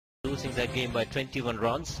losing that game by 21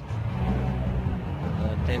 runs.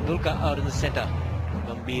 Tendulkar out in the centre.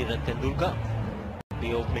 Gambhir and Tendulkar,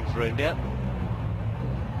 the opening for India.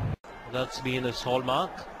 That's been his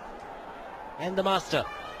hallmark. And the master.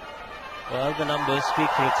 Well, the numbers speak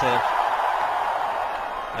for itself.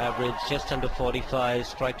 Average just under 45,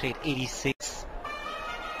 strike rate 86.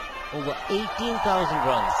 Over 18,000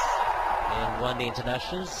 runs in one-day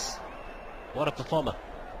internationals. What a performer.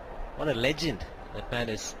 What a legend that man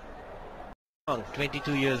is.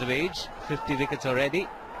 22 years of age, 50 wickets already.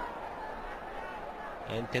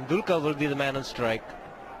 And Tendulkar will be the man on strike.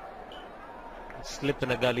 Slip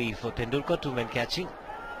in a gully for Tendulkar, two men catching.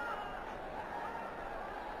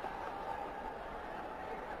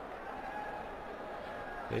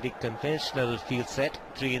 Very conventional field set.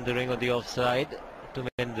 Three in the ring on the offside. Two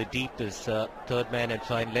men in the deep is third man and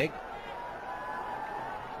fine leg.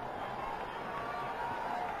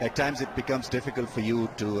 At times it becomes difficult for you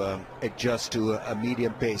to adjust to a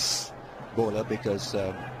medium pace bowler because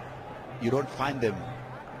you don't find them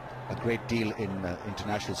a great deal in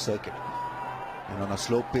international circuit. And on a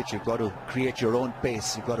slow pitch you've got to create your own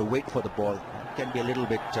pace. You've got to wait for the ball. It can be a little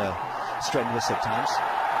bit strenuous at times.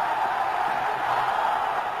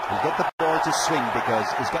 He'll get the ball to swing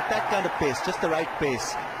because he's got that kind of pace, just the right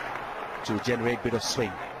pace to generate a bit of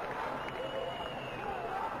swing.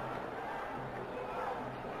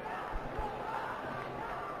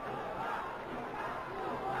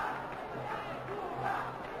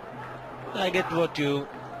 I get what you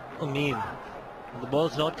mean. The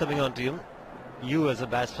ball's not coming onto you. You as a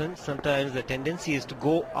batsman, sometimes the tendency is to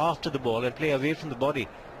go after the ball and play away from the body.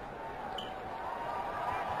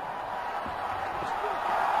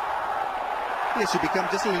 Yes, you become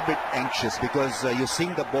just a little bit anxious because you're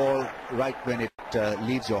seeing the ball right when it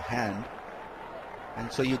leaves your hand,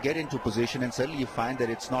 and so you get into position and suddenly you find that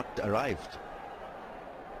it's not arrived.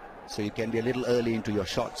 So you can be a little early into your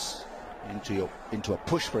shots, into a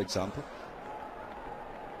push, for example.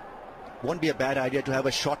 Won't be a bad idea to have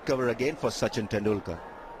a short cover again for Sachin Tendulkar.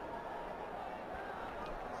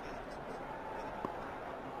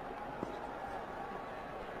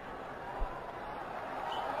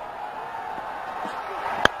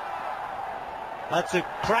 That's a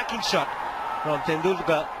cracking shot from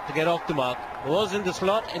Tendulkar to get off the mark. Was in the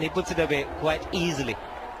slot and he puts it away quite easily.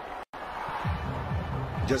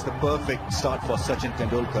 Just the perfect start for Sachin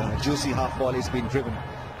Tendulkar. A juicy half volley has been driven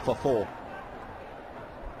for 4.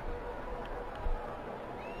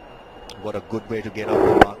 What a good way to get off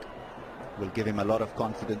the mark. Will give him a lot of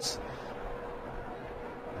confidence.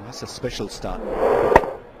 And that's a special start.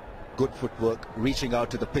 Good footwork, reaching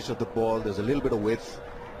out to the pitch of the ball. There's a little bit of width.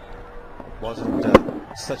 Wasn't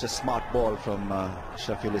such a smart ball from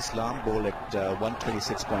Shafiul Islam, ball at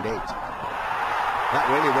 126.8. That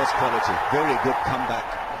really was quality. Very good comeback.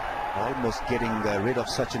 Almost getting rid of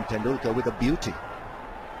Sachin Tendulkar with a beauty.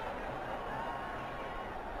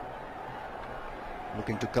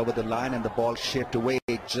 Looking to cover the line and the ball shaped away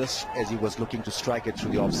just as he was looking to strike it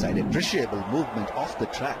through the offside. Appreciable movement off the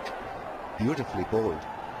track. Beautifully bowled.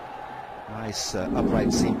 Nice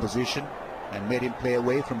upright seam position and made him play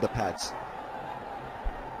away from the pads.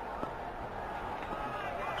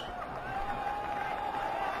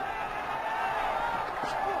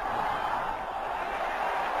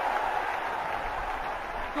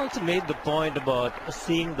 Also made the point about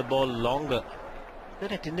seeing the ball longer. Is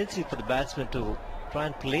there a tendency for the batsman to try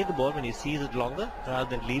and play the ball when he sees it longer rather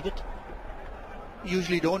than leave it?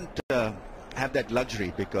 Usually don't have that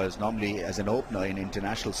luxury because normally as an opener in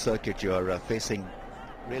international circuit you're facing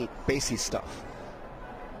real pacey stuff.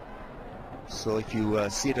 So if you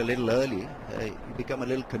see it a little early, you become a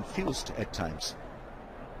little confused at times.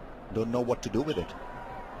 Don't know what to do with it.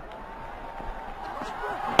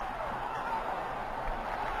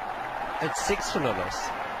 It's 6 for no loss.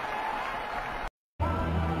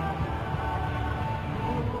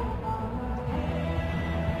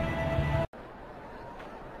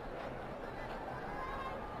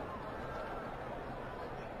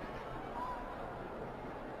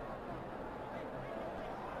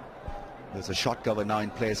 There's a short cover now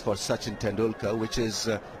in place for Sachin Tendulkar, which is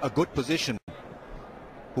a good position.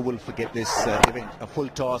 Who will forget this event? A full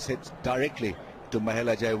toss hits directly to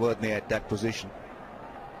Mahela Jayawardene at that position.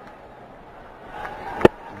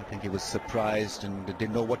 I think he was surprised and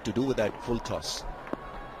didn't know what to do with that full toss.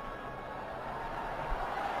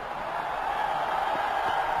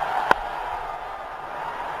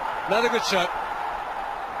 Another good shot.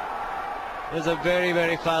 There's a very,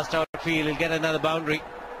 very fast outfield. He'll get another boundary.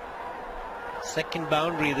 Second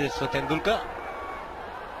boundary this for Tendulkar.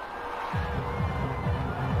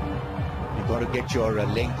 You've got to get your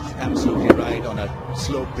length absolutely right on a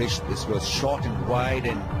slow pitch. This was short and wide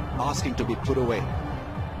and asking to be put away.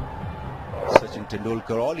 Sachin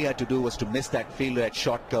Tendulkar, all he had to do was to miss that fielder at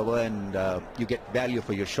short cover, and you get value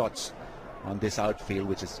for your shots on this outfield,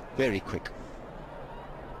 which is very quick.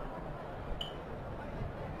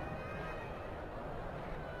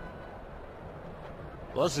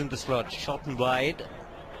 Was in the slot, short and wide.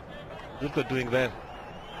 Tendulkar doing well,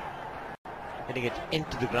 hitting it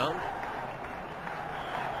into the ground.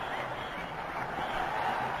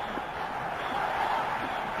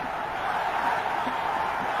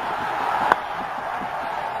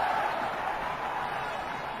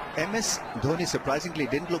 MS Dhoni surprisingly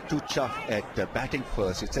didn't look too chuffed at batting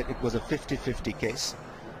first. He said it was a 50-50 case.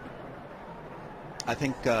 I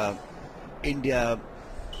think India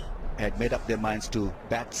had made up their minds to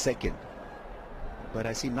bat second, but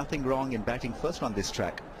I see nothing wrong in batting first on this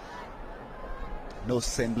track. No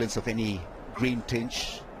semblance of any green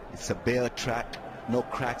tinge. It's a bare track, no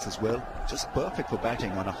cracks as well. Just perfect for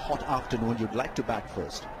batting on a hot afternoon. You'd like to bat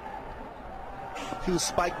first. A few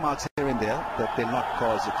spike marks here and there, but they'll not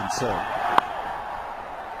cause a concern.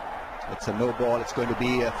 It's a no ball. It's going to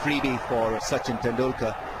be a freebie for Sachin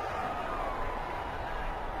Tendulkar.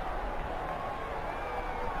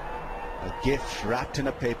 A gift wrapped in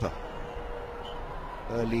a paper.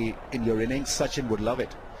 Early in your innings, Sachin would love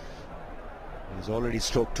it. He's already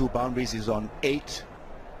stroked 2 boundaries. He's on 8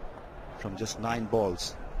 from just 9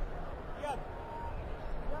 balls.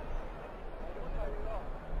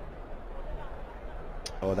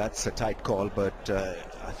 Oh, that's a tight call, but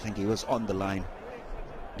I think he was on the line.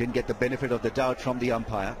 Didn't get the benefit of the doubt from the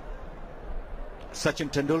umpire.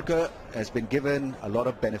 Sachin Tendulkar has been given a lot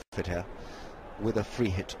of benefit here with a free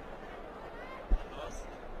hit.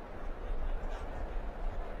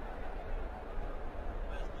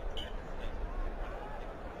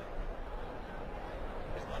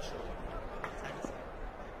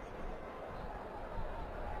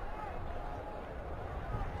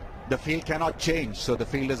 The field cannot change, so the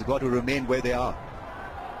fielders have got to remain where they are.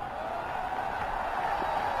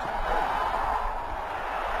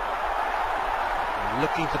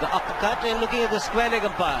 Looking for the uppercut and looking at the square leg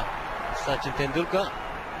umpire. Sachin Tendulkar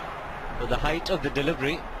for the height of the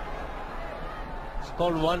delivery. It's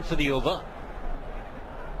called 1 for the over.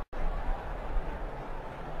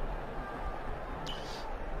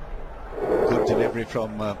 Good delivery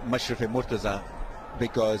from Mashrafe-Murtaza,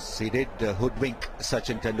 because he did hoodwink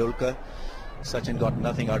Sachin Tendulkar. Sachin got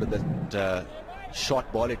nothing out of that short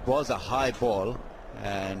ball. It was a high ball,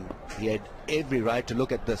 and he had every right to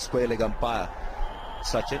look at the square leg umpire,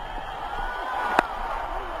 Sachin.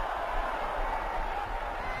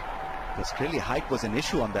 Because clearly height was an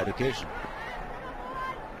issue on that occasion.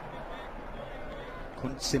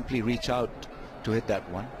 Couldn't simply reach out to hit that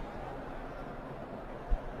one.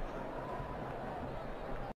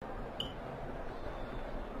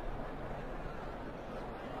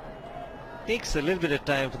 Takes a little bit of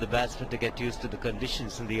time for the batsman to get used to the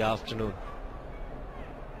conditions in the afternoon.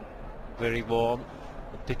 Very warm,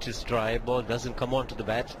 the pitch is dry, ball doesn't come onto the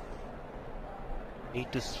bat.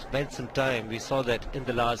 Need to spend some time. We saw that in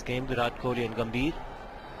the last game, Virat Kohli and Gambhir.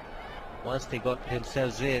 Once they got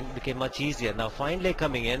themselves in, it became much easier. Now fine leg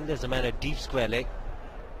coming in, there's a man at deep square leg.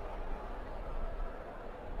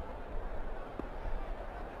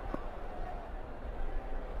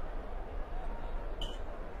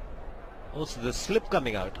 Also the slip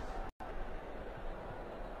coming out,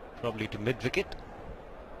 probably to mid-wicket.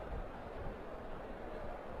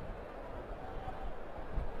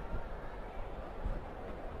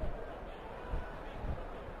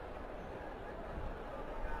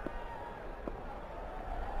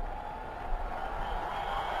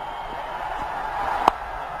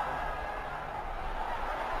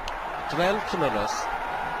 Twelve for no loss.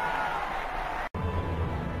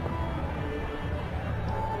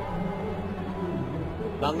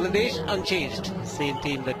 Bangladesh unchanged. Same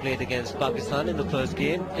team that played against Pakistan in the first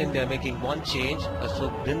game. India making one change.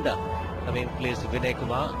 Ashok Dinda coming in place of Vinay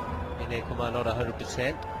Kumar. Vinay Kumar not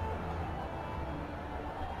 100%.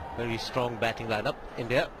 Very strong batting lineup,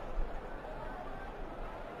 India.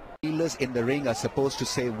 Fielders in the ring are supposed to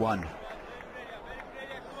say 1.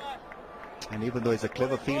 And even though he's a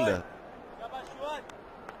clever fielder,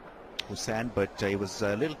 Hussain, but he was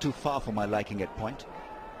a little too far for my liking at point.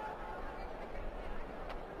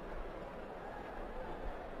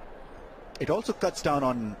 It also cuts down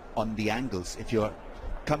on the angles. If you're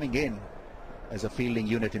coming in as a fielding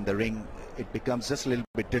unit in the ring, it becomes just a little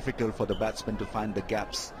bit difficult for the batsman to find the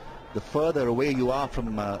gaps. The further away you are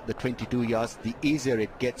from the 22 yards, the easier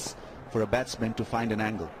it gets for a batsman to find an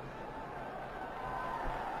angle.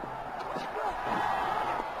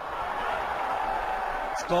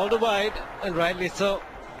 called a wide, and rightly so.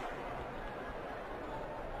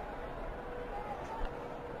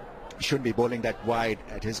 He shouldn't be bowling that wide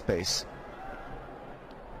at his pace.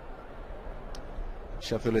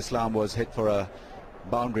 Shafiul Islam was hit for a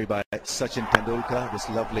boundary by Sachin Tendulkar. This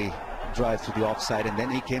lovely drive to the offside, and then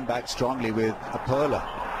he came back strongly with a perler.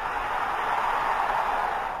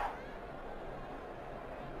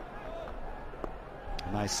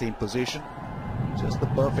 Nice seam position. Just the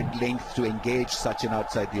perfect length to engage Sachin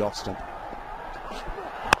outside the off stump.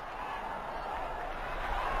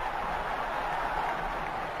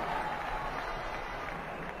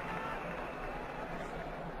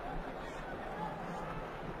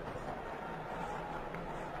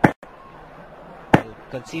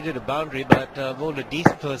 Conceded a boundary, but bowled a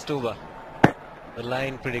decent first over. The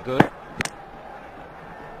line pretty good.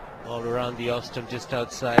 All around the off stump, just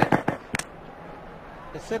outside.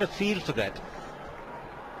 They set a field for that.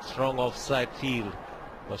 Strong offside field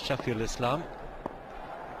for Shafiul Islam.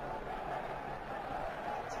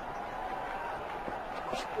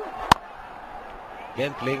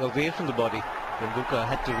 Again playing away from the body. Tendulkar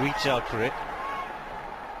had to reach out for it.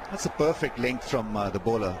 That's a perfect length from the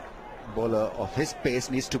bowler. Bowler of his pace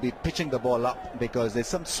needs to be pitching the ball up because there's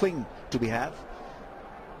some swing to be had.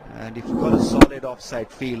 And if you've got a solid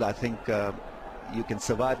offside field, I think you can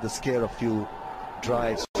survive the scare of few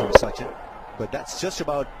drives from Sachin. But that's just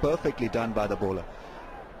about perfectly done by the bowler.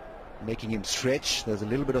 Making him stretch, there's a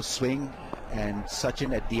little bit of swing, and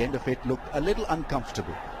Sachin at the end of it looked a little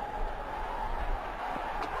uncomfortable.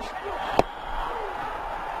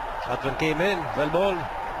 That one came in, well bowled.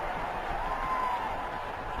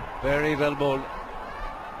 Very well bowled.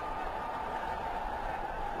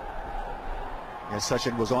 Yes,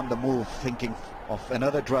 Sachin was on the move, thinking of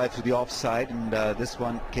another drive to the offside, and this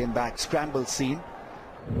one came back, scramble seam,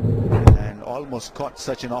 and almost caught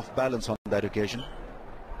Sachin off balance on that occasion.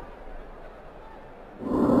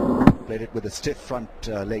 Played it with a stiff front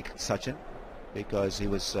leg, Sachin, because he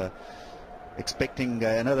was expecting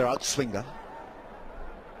another outswinger.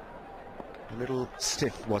 A little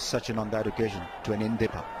stiff was Sachin on that occasion to an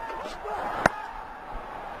in-dipper.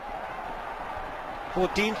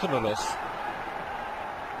 14 for no loss.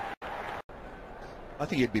 I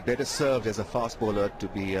think he'd be better served as a fast bowler to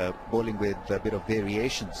be bowling with a bit of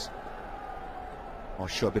variations, or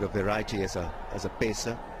show a bit of variety as a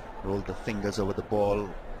pacer. Roll the fingers over the ball,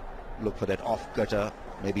 look for that off cutter,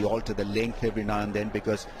 maybe alter the length every now and then,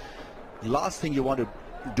 because the last thing you want to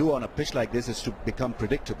do on a pitch like this is to become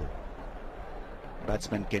predictable.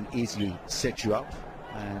 Batsman can easily set you up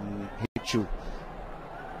and hit you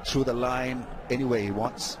through the line any way he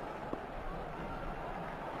wants.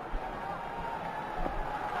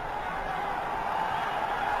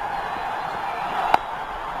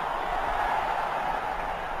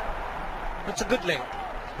 That's a good length.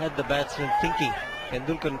 Had the batsman thinking.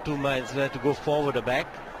 Tendulkar in 2 minds whether to go forward or back.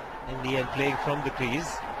 In the end, playing from the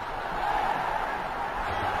crease.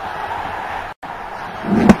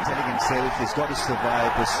 Telling himself he's got to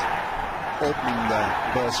survive this opening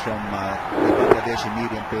burst from the Bangladeshi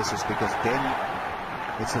medium pacers, because then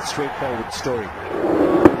it's a straightforward story.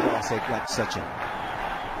 Classic like Sachin.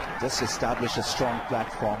 Just establish a strong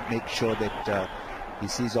platform, make sure that he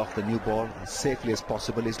sees off the new ball as safely as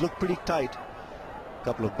possible. He's looked pretty tight. A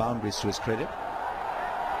couple of boundaries to his credit.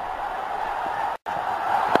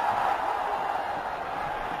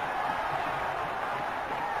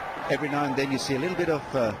 Every now and then you see a little bit of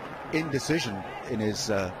indecision in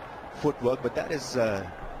his footwork, but that is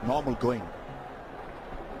normal going.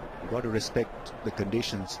 You've got to respect the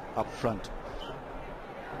conditions up front.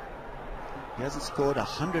 He hasn't scored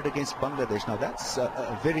 100 against Bangladesh. Now that's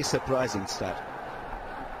a very surprising stat.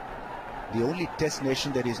 The only test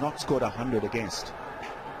nation that he's not scored 100 against.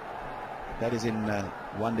 That is in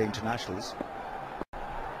one-day internationals.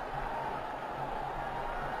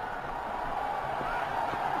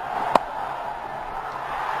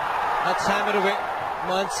 That's hammered away.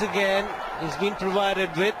 Once again, he's been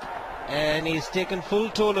provided with, and he's taken full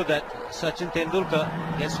toll of that. Sachin Tendulkar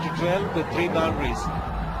gets to 12 with 3 boundaries.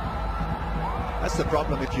 That's the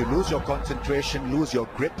problem. If you lose your concentration, lose your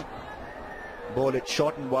grip, bowl it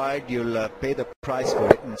short and wide, you'll pay the price for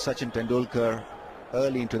it. And Sachin Tendulkar,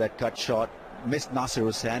 early into that cut shot, missed Nasir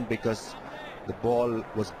Hussain because the ball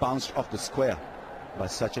was bounced off the square by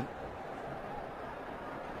Sachin.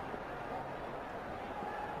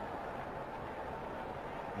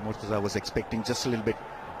 Murtaza was expecting just a little bit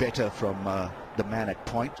better from the man at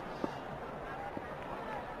point.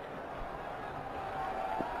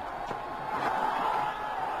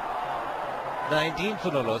 (19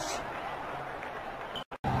 for no loss).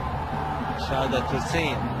 Shahzad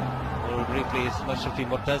Hussain will replace Mashrafi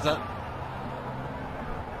Murtaza.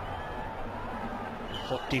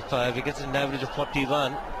 45 wickets, an average of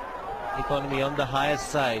 41. Economy on the higher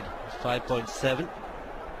side, 5.7.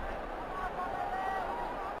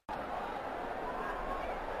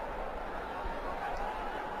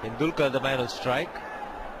 Tendulkar, the man on strike.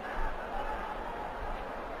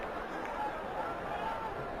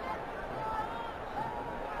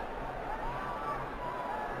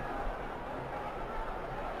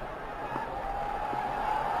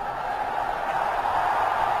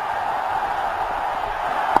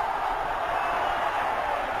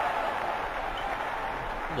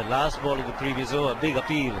 The last ball of the previous over, big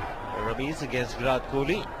appeal, Ramesh, against Virat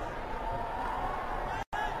Kohli.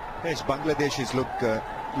 Yes, Bangladeshis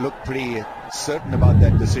look pretty certain about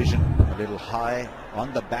that decision. A little high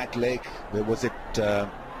on the back leg. Where was it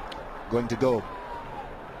going to go?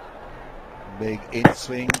 Big in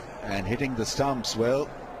swing and hitting the stumps. Well,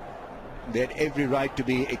 they had every right to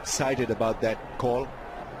be excited about that call.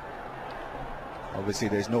 Obviously,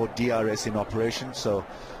 there's no DRS in operation, so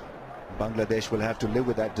Bangladesh will have to live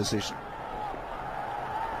with that decision.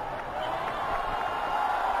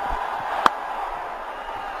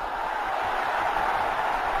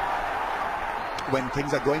 When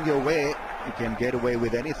things are going your way, you can get away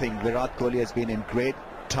with anything. Virat Kohli has been in great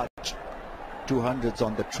touch, 200s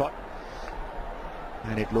on the trot,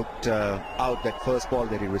 and it looked out. That first ball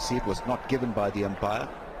that he received was not given by the umpire,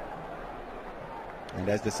 and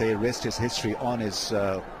as they say, rest is history. On his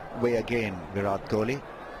way again, Virat Kohli.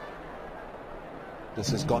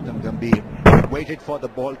 This is Gautam Gambhir, waited for the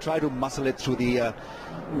ball, tried to muscle it through the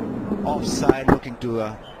offside, looking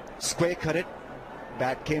to square cut it.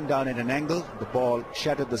 Bat came down at an angle, the ball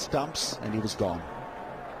shattered the stumps, and he was gone.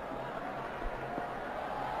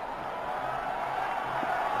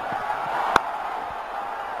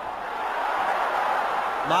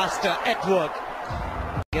 Master at work.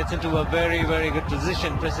 Gets into a very, very good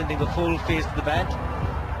position, presenting the full face of the bat.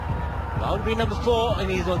 Boundary number 4, and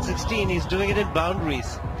he's on 16. He's doing it in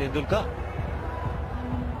boundaries, Tendulkar.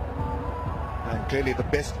 And clearly the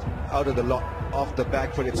best out of the lot off the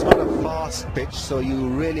back foot. It's not a fast pitch, so you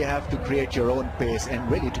really have to create your own pace, and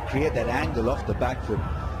really to create that angle off the back foot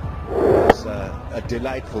was a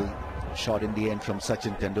delightful shot in the end from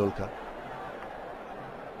Sachin Tendulkar.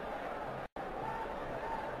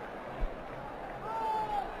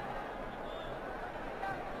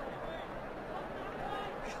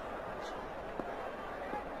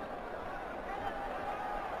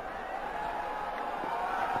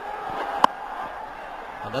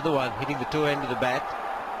 Another one hitting the toe end of the bat,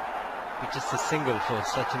 which is a single for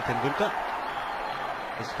Sachin Tendulkar.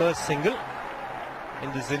 His first single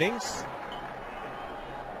in this innings.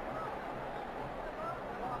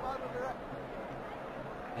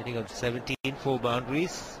 Hitting on 17, 4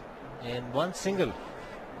 boundaries and 1 single.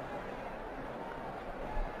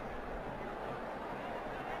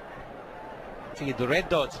 See the red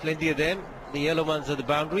dots, plenty of them. The yellow ones are the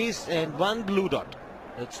boundaries, and 1 blue dot.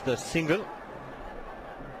 That's the single.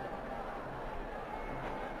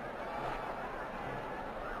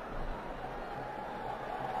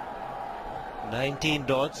 $19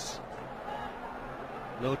 dots,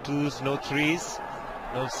 no 2s, no 3s,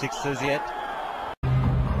 no 6s yet.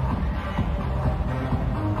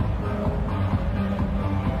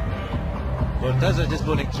 Murtaza just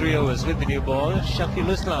bowling 3 overs with the new ball. Shafil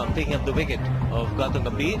Islam picking up the wicket of Gautam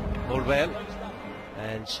Gambhir, bowled well.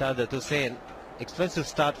 And Shahadat Hussain, expensive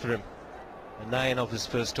start for him, 9 of his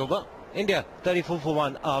first over. India 34 for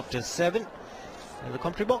 1 after 7. In the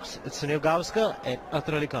commentary box, it's Sunil Gavaskar and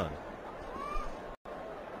Athar Ali Khan.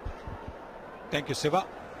 Thank you, Siva.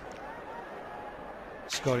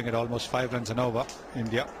 Scoring at almost 5 runs an over,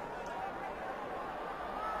 India.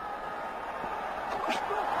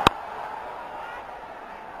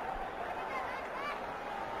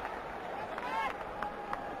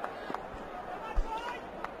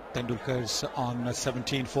 Tendulkar's on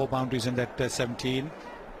 17, 4 boundaries in that 17.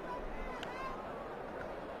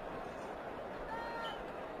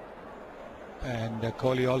 And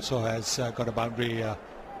Kohli also has got a boundary.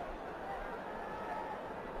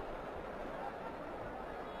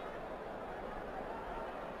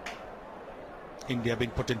 India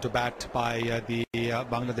being put into bat by the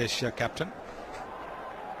Bangladesh captain.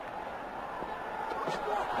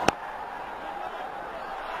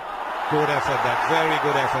 Good effort, that very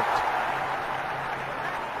good effort.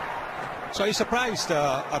 So he's surprised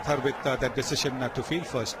Athar with that decision to field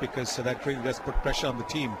first, because that really does put pressure on the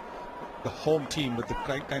team, the home team, with the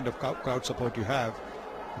kind of crowd support you have,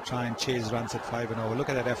 to try and chase runs at 5 and over. Look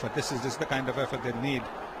at that effort. This is the kind of effort they need.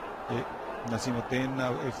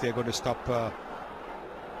 Naseemuddin, if they're going to stop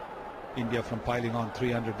India from piling on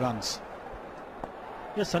 300 runs.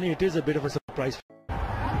 Yes, Sunny, it is a bit of a surprise.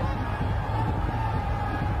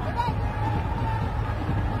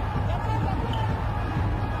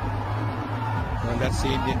 Well, that's the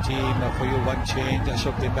Indian team. For you, one change.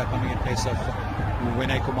 Ashok Dinda coming in place of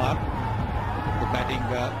Vinay Kumar. The batting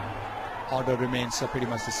order remains pretty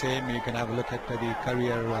much the same. You can have a look at the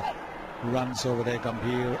career runs over there.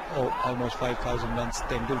 Gambhir, almost 5,000 runs.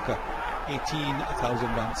 Tendulkar,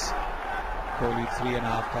 18,000 runs. Kohli,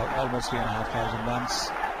 almost 3,500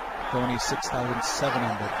 runs. Dhoni,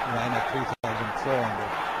 6,700. Raina,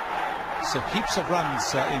 3,400. So heaps of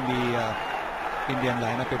runs in the Indian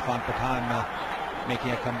lineup. Irfan Pathan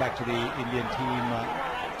making a comeback to the Indian team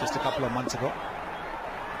just a couple of months ago.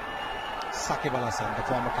 Sachin Tendulkar, the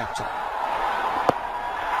former captain.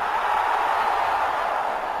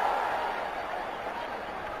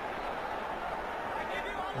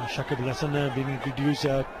 Sachin Tendulkar being introduced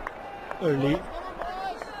early.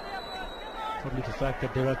 Probably the fact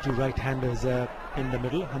that there are two right-handers in the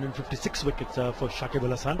middle. 156 wickets for Sachin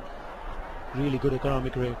Tendulkar. Really good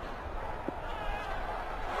economic rate.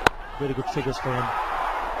 Very good figures for him.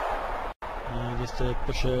 Just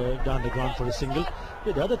push down the ground for a single.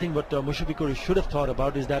 Yeah, the other thing what Mushfiqur should have thought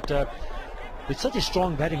about is that with such a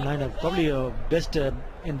strong batting lineup, probably best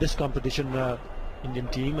in this competition, Indian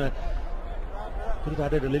team could have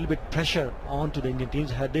added a little bit pressure onto the Indian teams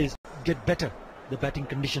had they get better the batting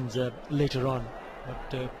conditions later on.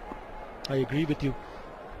 But I agree with you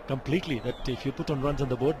completely that if you put on runs on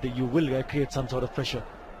the board, you will create some sort of pressure.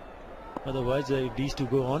 Otherwise, if these two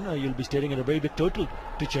go on, you'll be staring at a very big total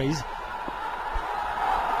to chase.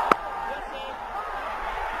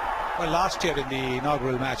 Well, last year in the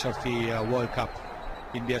inaugural match of the World Cup,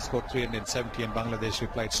 India scored 370 and Bangladesh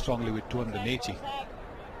replied strongly with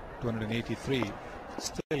 283.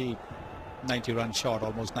 Still 90 runs short,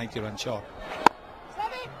 almost 90 runs short.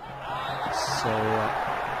 So,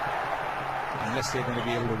 unless they're going to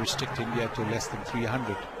be able to restrict India to less than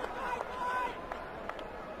 300.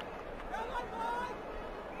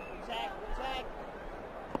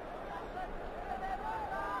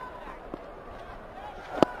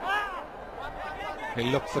 He'll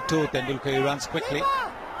look for two. Tendulkar, he runs quickly.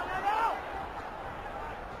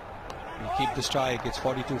 He'll keep the strike. It's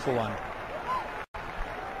 42 for 1.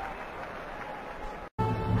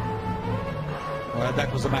 Well,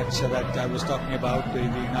 that was the match that I was talking about, the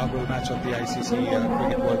inaugural match of the ICC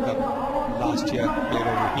Cricket World Cup last year, played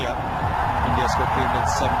over here. India scored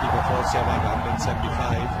 370 before, Sehwag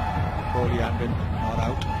 175, Kohli 100, not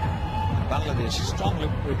out. And Bangladesh strongly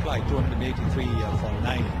replied, 283 for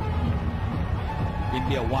 9.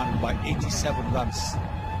 India won by 87 runs.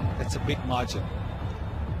 That's a big margin.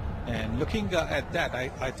 And looking at that,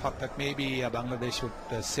 I thought that maybe Bangladesh would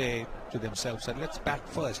say to themselves that let's bat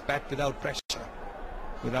first, bat without pressure,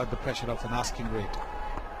 without the pressure of an asking rate.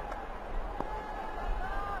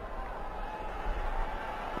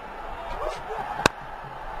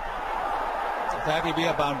 So that will be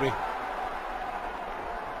a boundary.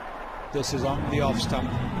 This is on the off stump.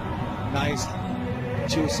 Nice,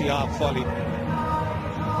 juicy half volley.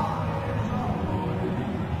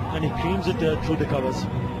 And he creams it through the covers.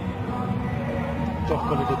 Top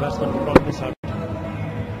quality batsman from this out.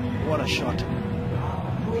 What a shot.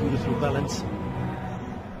 Beautiful balance.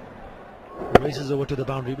 Races over to the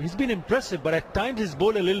boundary. He's been impressive, but at times he's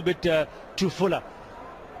bowled a little bit too fuller.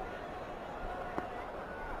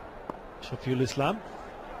 Shafiul Islam.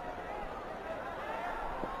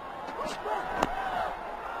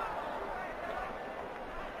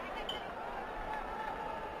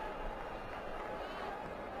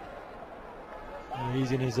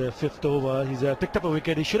 He's in his fifth over. He's picked up a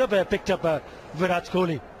wicket. He should have picked up Virat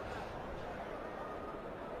Kohli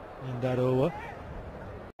in that over.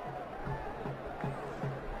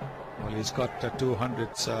 Well, he's got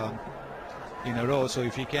 200s in a row, so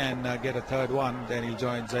if he can get a third one, then he'll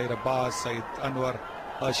join Zaid Abbas, Saeed Anwar,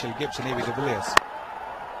 Herschel Gibbs and A.B. de Villiers,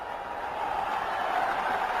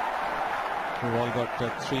 who all got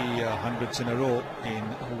 300s in a row in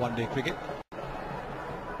one-day cricket.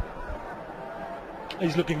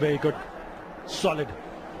 He's looking very good, solid.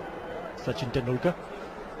 Sachin Tendulkar,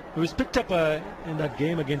 who was picked up in that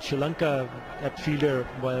game against Sri Lanka at fielder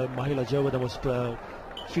while Mahela Jayawardene was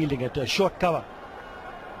fielding at short cover.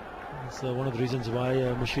 It's one of the reasons why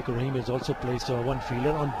Mushfiqur Rahim has also placed one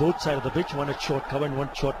fielder on both sides of the pitch, one at short cover and one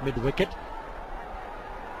short mid wicket.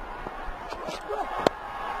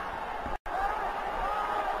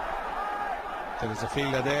 There is a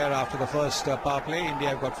fielder there after the first power play. India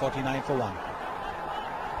have got 49 for 1.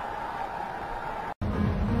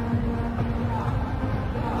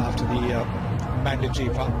 mandatory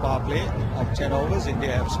power play of 10 overs.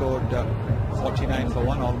 India have scored 49 for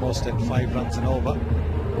 1, almost at 5 runs and over.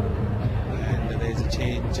 And there is a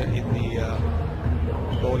change in the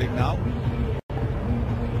bowling now.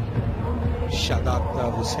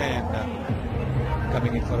 Shadat Hussain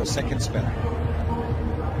coming in for a second spell.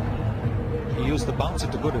 He used the bouncer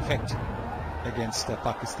to good effect against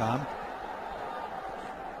Pakistan.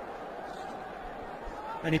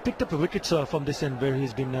 And he picked up the wickets from this end where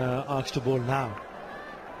he's been asked to bowl now.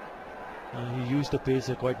 He used the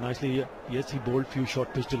pace quite nicely. Yes, he bowled few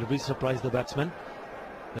short pitch deliveries, surprised the batsman.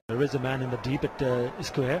 There is a man in the deep at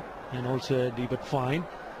square and also deep at fine.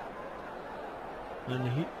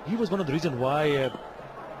 And he was one of the reasons why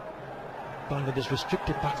Bangladesh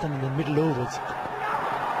restricted Pakistan in the middle overs.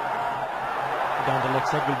 Down the leg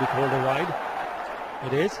side will be called a wide.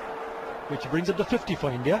 It is, which brings up the 50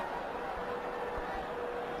 for India.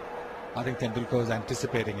 I think Tendulkar was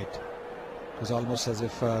anticipating it. It was almost as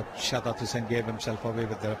if Shadat Hussain gave himself away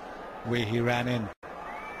with the way he ran in.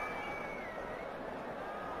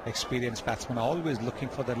 Experienced batsmen are always looking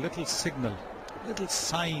for that little signal, little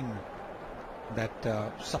sign, that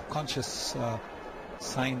subconscious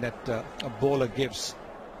sign that a bowler gives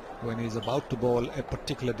when he's about to bowl a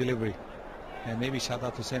particular delivery. And maybe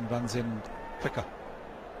Shadat Hussain runs in quicker.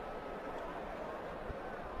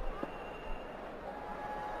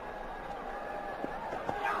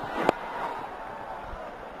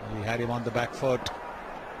 He had him on the back foot.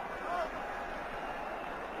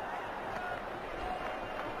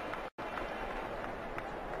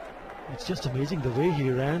 It's just amazing the way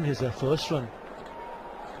he ran his first run.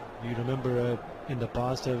 You remember in the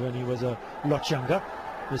past when he was a lot younger,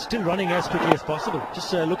 he was still running as quickly as possible.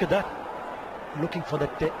 Just look at that. Looking for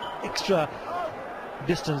that extra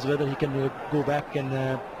distance, whether he can go back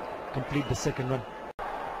and complete the second run.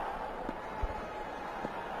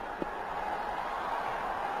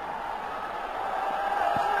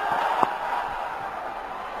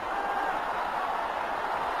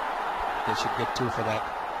 They should get 2 for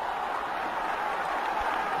that.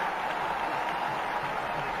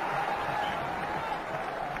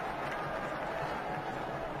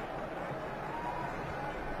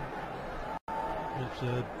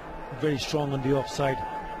 Very strong on the offside.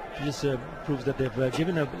 It just proves that they've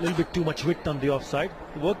given a little bit too much width on the offside.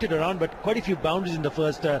 They worked it around, but quite a few boundaries in the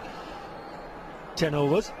first 10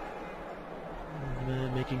 overs.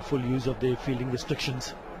 Making full use of the fielding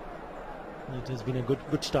restrictions. It has been a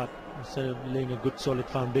good start. Laying a good solid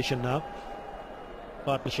foundation now.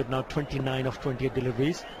 Partnership now 29 of 28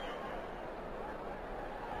 deliveries.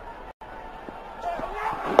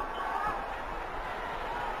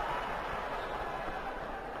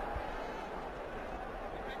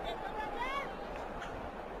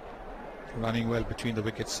 Running well between the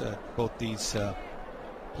wickets, both these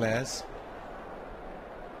players.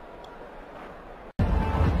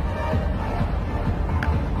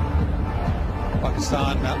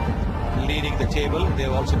 Pakistan leading the table.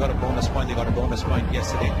 They've also got a bonus point. They got a bonus point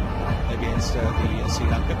yesterday against the Sri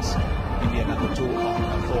Lankans. India number 2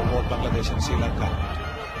 on 4 more. Bangladesh and Sri Lanka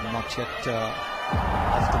not yet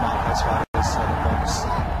off the mark as far as the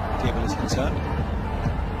points table is concerned.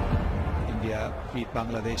 India beat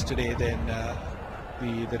Bangladesh today, then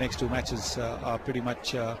the next 2 matches are pretty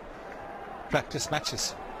much practice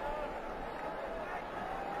matches.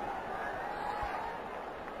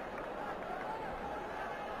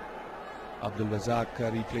 Abdul Razak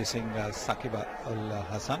replacing Saqib Al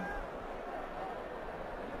Hassan.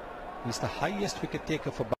 He's the highest wicket taker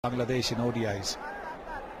for Bangladesh in ODIs.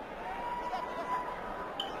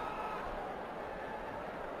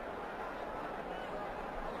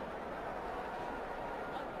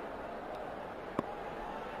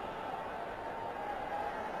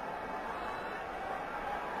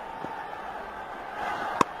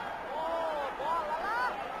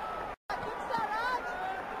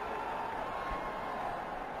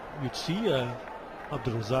 You'd see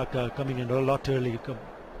Abdul Razak coming in a lot early,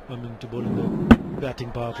 coming to bowl in the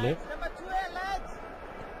batting power play,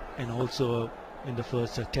 and also in the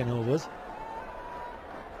first 10 overs.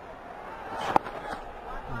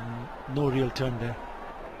 No real turn there.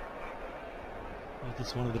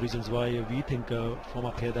 That's one of the reasons why we think from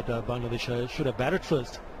up here that Bangladesh should have batted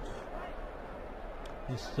first.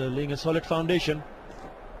 He's laying a solid foundation.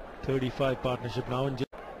 35 partnership now, and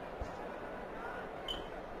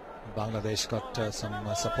Bangladesh got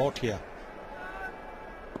some support here.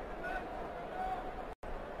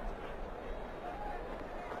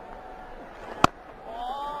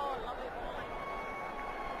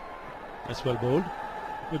 That's well bowled.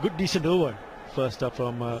 A good decent over first up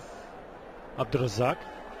from Abdul Razak.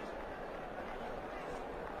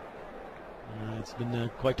 It's been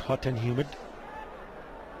quite hot and humid.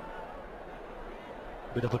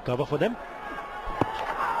 Bit of a cover for them.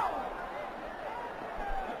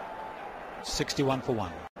 61 for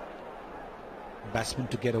 1. Batsman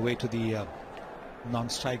to get away to the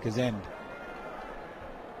non-striker's end.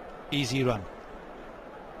 Easy run.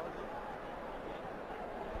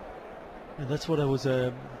 And that's what I was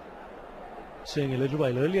saying a little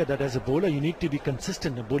while earlier, that as a bowler you need to be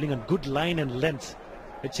consistent, bowling on good line and length.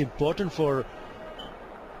 It's important for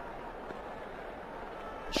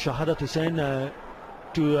Shahadat Hussain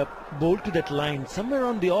to bowl to that line, somewhere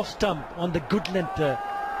on the off stump, on the good length.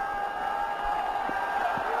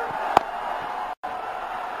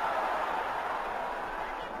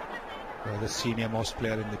 The senior most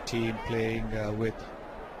player in the team, playing with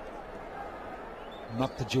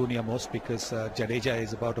not the junior most, because Jadeja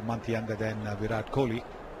is about a month younger than Virat Kohli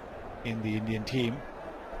in the Indian team.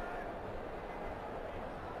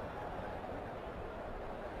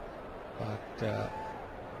 But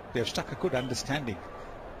they've struck a good understanding,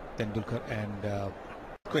 Tendulkar and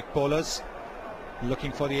quick bowlers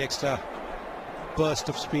looking for the extra burst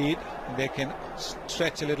of speed. They can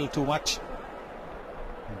stretch a little too much.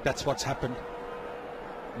 That's what's happened.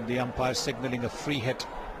 The umpire signaling a free hit.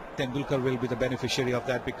 Tendulkar will be the beneficiary of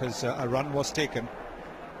that, because a run was taken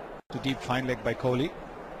to deep fine leg by Kohli.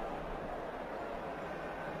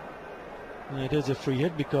 It is a free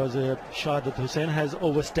hit because Shahadat Hussain has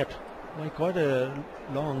overstepped by quite a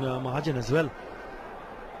long margin as well.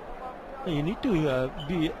 You need to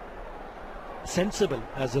be sensible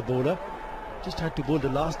as a bowler. Just had to bowl the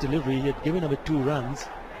last delivery. He had given away 2 runs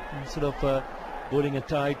instead of bowling a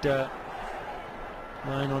tight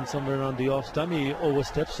line on somewhere on the off stump. He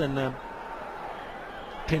oversteps and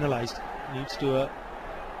penalized. Needs to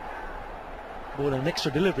bowl an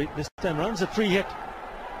extra delivery. This time runs a free hit.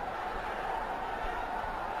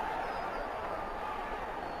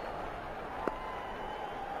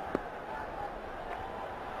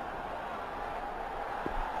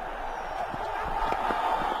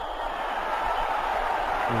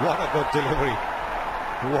 What a good delivery.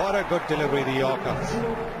 What a good delivery, the Yorker.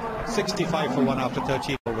 65 for 1 after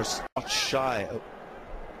 13 overs. Not shy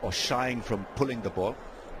or shying from pulling the ball.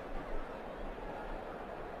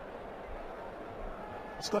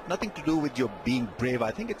 It's got nothing to do with your being brave.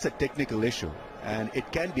 I think it's a technical issue and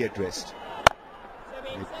it can be addressed.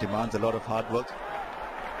 It demands a lot of hard work.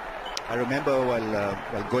 I remember while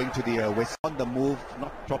going to the West, on the move,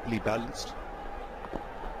 not properly balanced.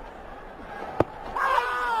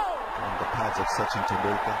 On the pads of Sachin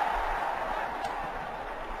Tendulkar.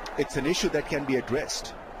 It's an issue that can be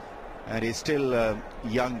addressed, and he's still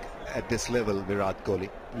young at this level, Virat Kohli.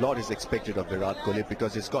 A lot is expected of Virat Kohli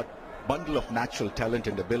because he's got a bundle of natural talent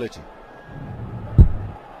and ability.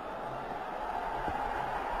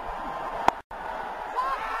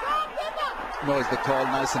 No, it's the call,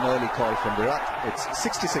 nice and early call from Virat. It's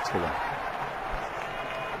 66 for 1.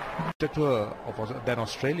 Than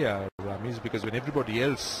Australia, Ramiz, because when everybody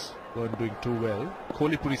else weren't doing too well,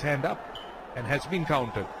 Kohli put his hand up and has been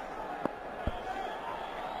counted.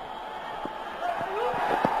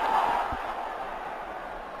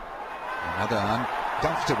 Another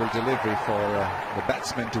uncomfortable delivery for the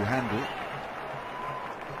batsman to handle.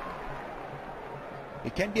 He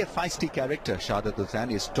can be a feisty character, Shahadat Hussain.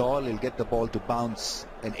 He's tall, he'll get the ball to bounce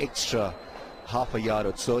an extra half a yard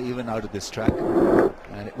or so, even out of this track.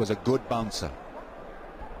 And it was a good bouncer.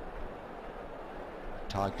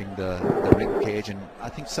 Targeting the rib cage, and I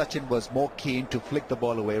think Sachin was more keen to flick the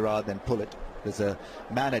ball away rather than pull it. There's a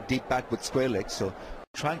man at deep back with square legs, so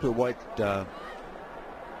trying to avoid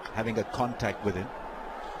having a contact with him.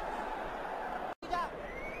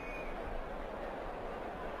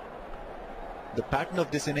 The pattern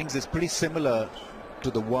of this innings is pretty similar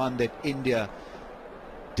to the one that India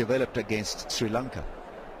developed against Sri Lanka.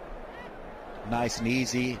 Nice and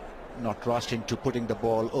easy, not rushed into putting the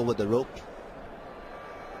ball over the rope.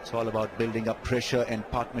 It's all about building up pressure and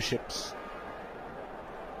partnerships.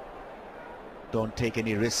 Don't take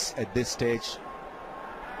any risks at this stage.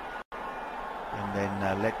 And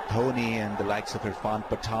then let Dhoni and the likes of Irfan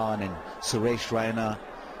Pathan and Suresh Raina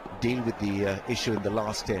deal with the issue in the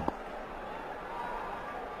last 10.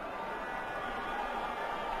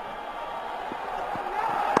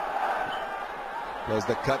 There's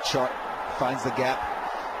the cut shot, finds the gap.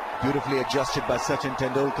 Beautifully adjusted by Sachin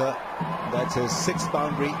Tendulkar. That's his 6th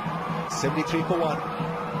boundary. 73 for 1.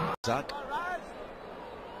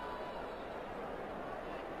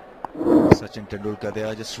 Sachin Tendulkar, they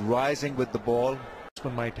are just rising with the ball.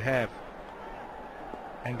 One might have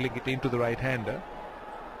angling it into the right hander,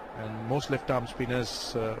 and most left arm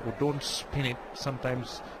spinners who don't spin it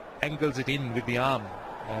sometimes angles it in with the arm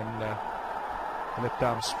and left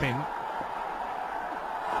arm spin.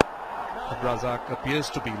 Razak appears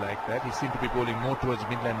to be like that. He seemed to be bowling more towards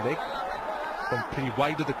midland leg from pretty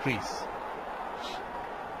wide of the crease.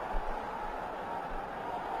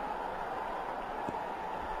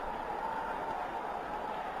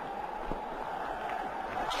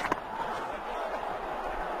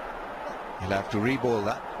 He'll have to re-bowl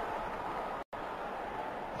that.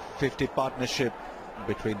 50 partnership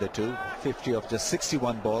between the two. 50 of just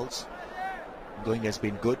 61 balls. Going has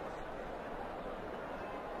been good.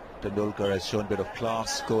 Tendulkar has shown a bit of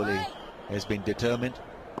class. Kohli has been determined.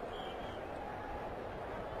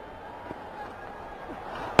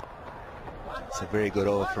 It's a very good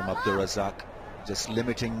over from Abdur Razak, just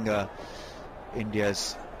limiting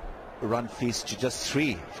India's run feast to just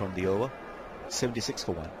 3 from the over. 76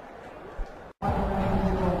 for 1.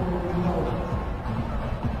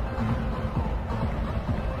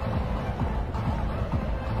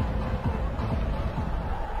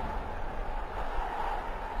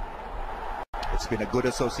 It's been a good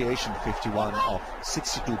association. 51 of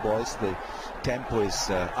 62 balls. The tempo is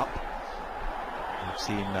up. We've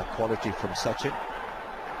seen quality from Sachin.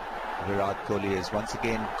 Virat Kohli has once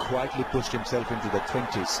again quietly pushed himself into the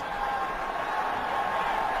 20s.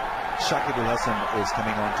 Shakib Hassan is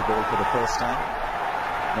coming on to bowl for the first time.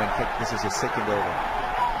 No, in fact, this is his second over.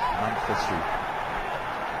 9 for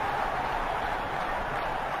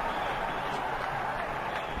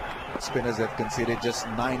 3. Spinners have conceded just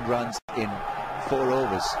 9 runs in 4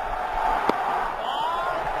 overs.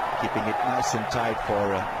 Keeping it nice and tight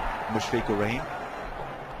for Mushfiqur Rahim.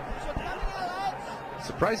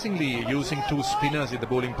 Surprisingly, using 2 spinners in the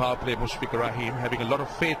bowling power play, Mushfiqur Rahim having a lot of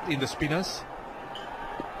faith in the spinners.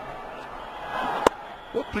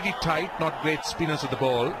 Both pretty tight, not great spinners with the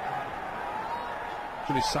ball.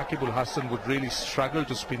 Actually, Saqib ul Hasan would really struggle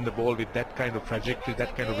to spin the ball with that kind of trajectory,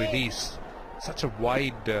 that kind of release. Such a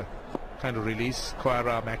wide kind of release, square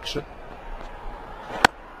arm action.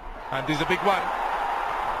 And this is a big one.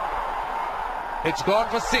 It's gone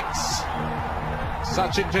for 6.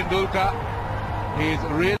 Sachin Tendulkar is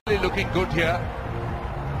really looking good here.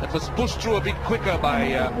 That was pushed through a bit quicker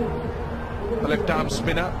by the left arm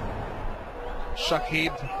spinner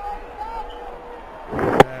Shakib,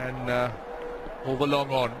 and over long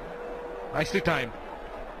on. Nicely timed.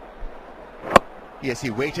 Yes, he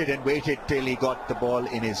waited and waited till he got the ball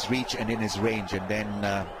in his reach and in his range, and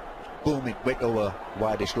then boom, it went over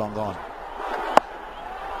wideish long on.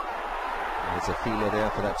 There's a feeler there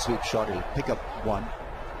for that sweep shot. He'll pick up 1.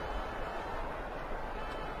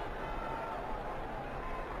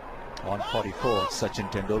 On 44,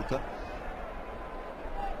 Sachin Tendulkar.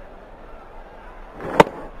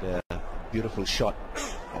 The beautiful shot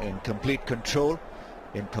in complete control,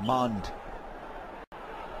 in command.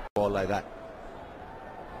 Ball like that.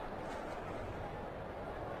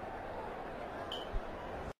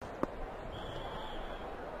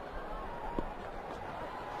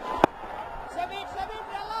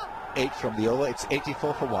 Eight from the over. It's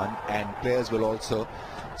 84 for 1, and players will also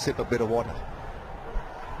sip a bit of water.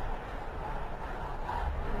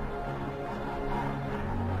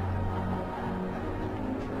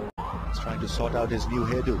 He's trying to sort out his new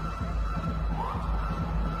hairdo.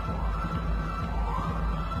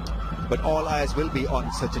 But all eyes will be on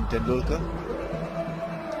Sachin Tendulkar.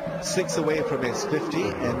 6 away from his 50,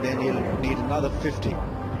 and then he'll need another 50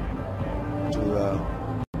 to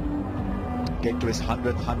get to his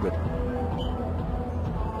 100th 100.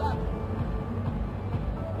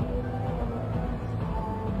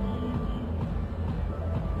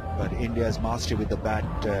 But India's mastery with the bat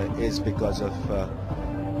is because of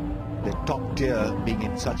the top tier being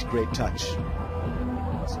in such great touch.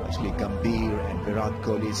 Especially Gambhir and Virat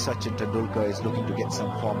Kohli. Sachin Tendulkar is looking to get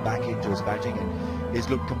some form back into his batting, and he's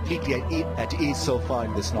looked completely at ease so far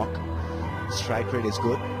in this knock. Strike rate is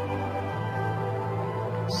good.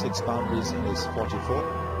 6 boundaries in his 44.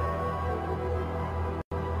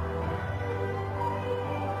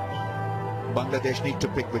 Bangladesh need to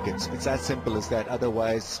pick wickets. It's as simple as that.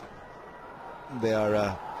 Otherwise, they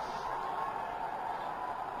are...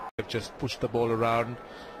 They've just pushed the ball around,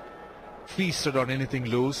 feasted on anything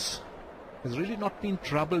loose. Has really not been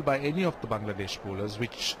troubled by any of the Bangladesh bowlers,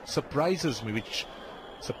 which surprises me, which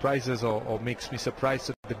surprises or makes me surprised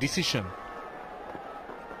at the decision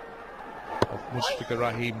of Mushfiqur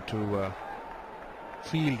Rahim to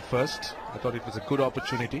field first. I thought it was a good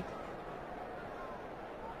opportunity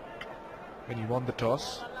when he won the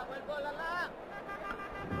toss.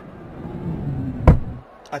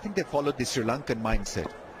 I think they followed the Sri Lankan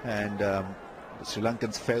mindset, and the Sri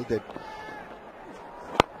Lankans felt that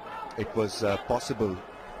it was possible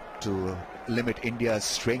to limit India's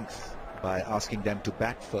strength by asking them to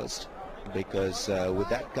bat first, because with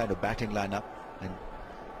that kind of batting lineup, and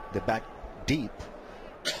they bat deep,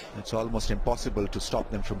 it's almost impossible to stop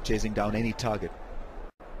them from chasing down any target.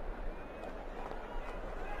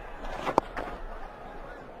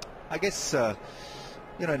 I guess,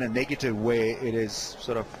 you know, in a negative way, it is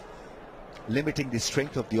sort of limiting the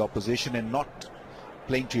strength of the opposition and not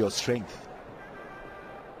playing to your strength.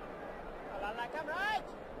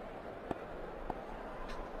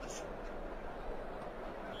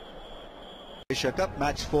 Asia Cup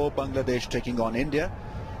match 4, Bangladesh taking on India.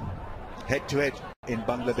 Head to head in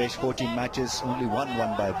Bangladesh, 14 matches, only one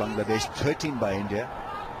won by Bangladesh, 13 by India.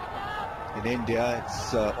 In India,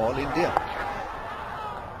 it's all India.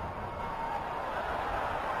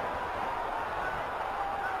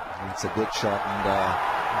 It's a good shot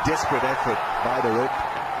and desperate effort by the rope,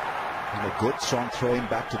 and a good strong throw in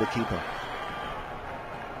back to the keeper.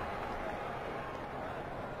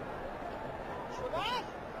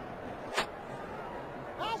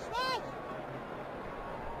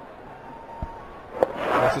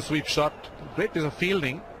 That's a sweep shot. Great piece of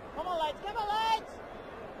fielding.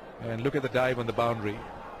 And look at the dive on the boundary.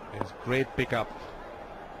 It's great pickup.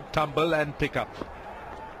 Tumble and pickup.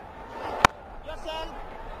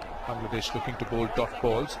 Bangladesh looking to bowl dot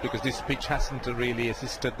balls because this pitch hasn't really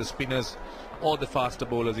assisted the spinners or the faster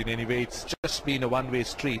bowlers in any way. It's just been a one-way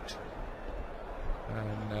street.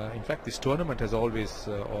 And in fact, this tournament has always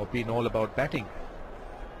been all about batting.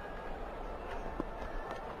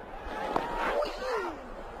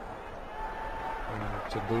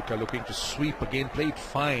 Tendulkar looking to sweep again, played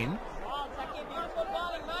fine.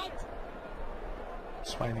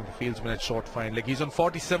 It's finding the fieldsman at short fine leg. He's on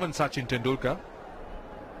 47, Sachin Tendulkar.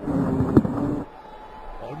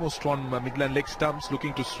 Almost on midland leg stumps,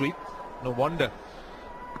 looking to sweep. No wonder.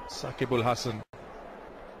 Sachin.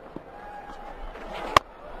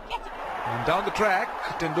 And down the track,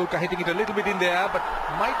 Tendulkar hitting it a little bit in the air, but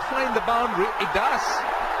might find the boundary. It does.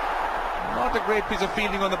 Not a great piece of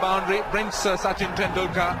fielding on the boundary. Brings Sachin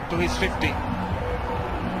Tendulkar to his 50.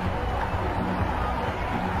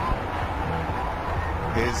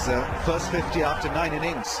 His first 50 after 9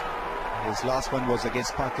 innings. His last one was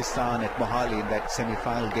against Pakistan at Mohali in that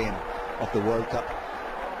semi-final game of the World Cup.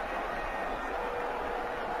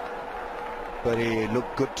 But he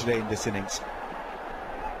looked good today in this innings.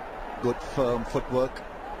 Good firm footwork.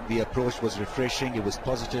 The approach was refreshing. It was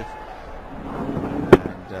positive.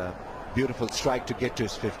 And beautiful strike to get to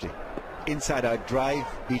his 50. Inside out drive,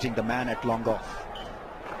 beating the man at long off.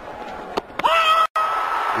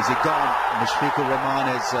 Is he gone? Mushfiqur Rahman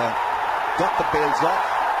has got the bails off.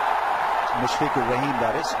 Mushfiqur Rahim,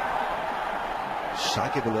 that is.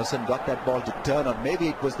 Shakib Hassan got that ball to turn on. Maybe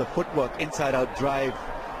it was the footwork. Inside out drive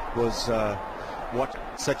was what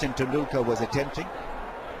Sachin Tendulkar was attempting.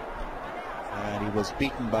 And he was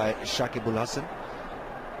beaten by Shakib Hassan.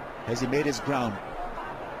 Has he made his ground?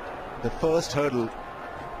 The first hurdle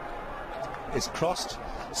is crossed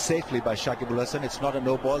safely by Shakib Hassan. It's not a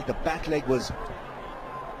no ball. The bat leg was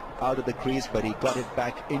out of the crease, but he got it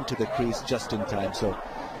back into the crease just in time. So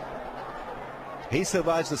he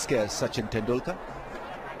survives the scares, Sachin Tendulkar.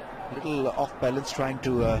 A little off balance, trying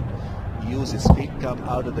to use his feet, come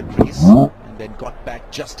out of the crease, and then got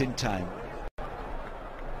back just in time.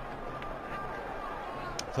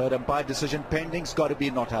 Third umpire decision pending. It's got to be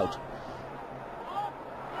not out.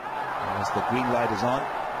 As the green light is on,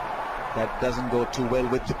 that doesn't go too well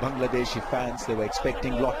with the Bangladeshi fans. They were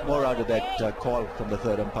expecting a lot more out of that call from the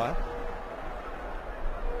third umpire.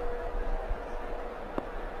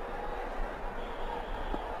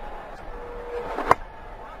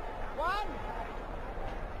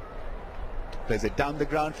 Plays it down the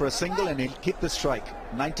ground for a single, and he'll keep the strike.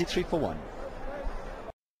 93 for 1.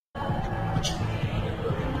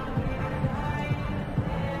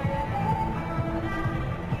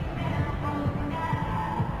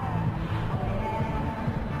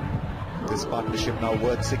 This partnership now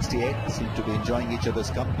worth 68, seem to be enjoying each other's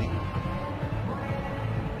company.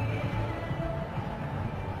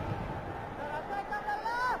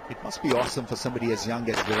 It must be awesome for somebody as young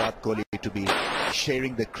as Virat Kohli to be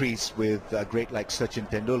sharing the crease with a great like Sachin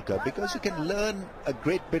Tendulkar, because you can learn a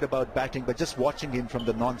great bit about batting by just watching him from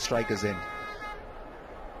the non-striker's end.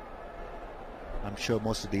 I'm sure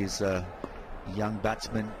most of these young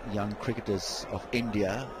batsmen, young cricketers of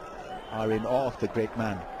India are in awe of the great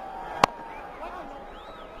man.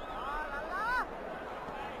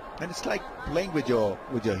 And it's like playing with your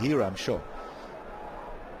hero, I'm sure.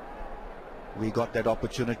 We got that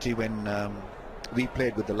opportunity when we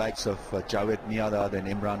played with the likes of Javed Miandad and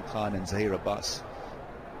Imran Khan and Zahir Abbas.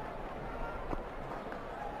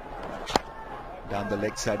 Down the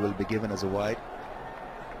leg side will be given as a wide.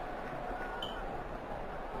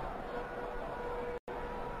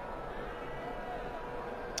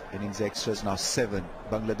 Innings extras now 7.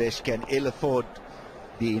 Bangladesh can ill afford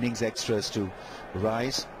the innings extras to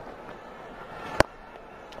rise.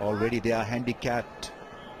 Already they are handicapped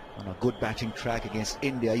on a good batting track against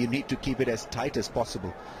India. You need to keep it as tight as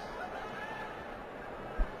possible.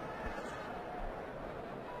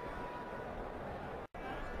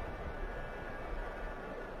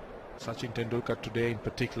 Sachin Tendulkar today in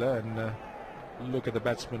particular, and look at the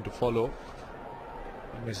batsmen to follow.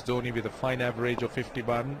 MS Dhoni with a fine average of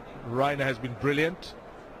 51. Raina has been brilliant.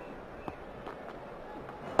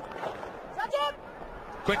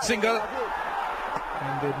 Quick single,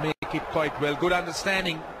 and they make it quite well. Good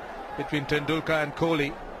understanding between Tendulkar and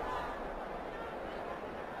Kohli.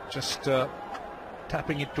 Just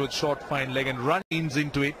tapping it to a short fine leg and runs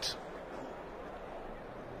into it.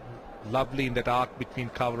 Lovely in that arc between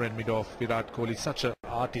cover and mid-off. Virat Kohli, such an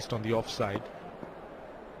artist on the offside.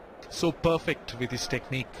 So perfect with his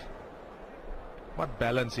technique. What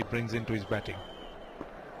balance he brings into his batting.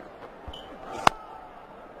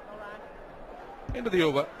 End of the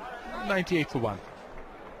over, 98 for 1.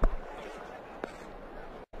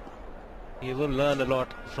 He will learn a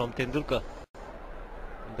lot from Tendulkar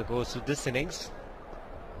in the course of this innings.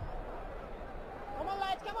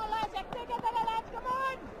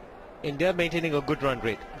 India maintaining a good run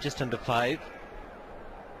rate, just under 5.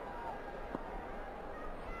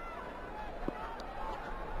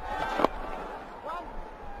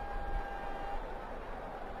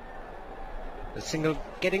 The single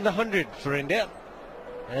getting the 100 for India,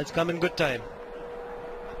 and it's come in good time.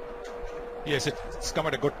 Yes, it's come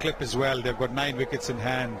at a good clip as well. They've got 9 wickets in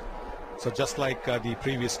hand. So just like the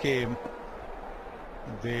previous game,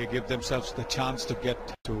 they give themselves the chance to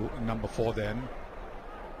get to number 4 then.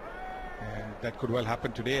 And that could well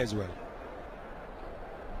happen today as well.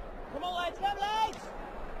 Come on, lads, come lads!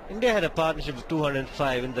 India had a partnership of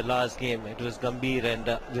 205 in the last game. It was Gambhir and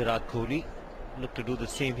Virat Kohli. Look to do the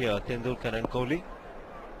same here, Tendulkar and Kohli.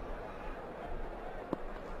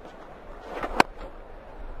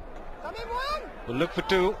 Come in, one! We'll look for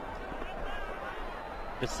 2.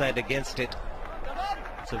 This side against it. Come on!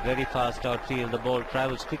 It's a very fast outfield. The ball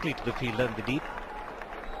travels quickly to the fielder in the deep.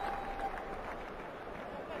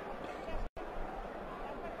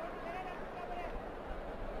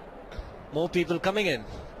 More people coming in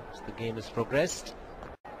as the game has progressed.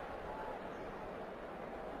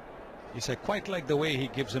 Yes, I quite like the way he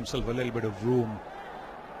gives himself a little bit of room.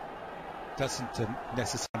 Doesn't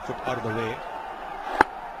necessarily foot out of the way.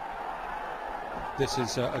 This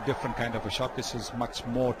is a different kind of a shot. This is much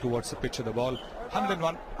more towards the pitch of the ball.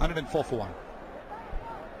 101, 104 for 1.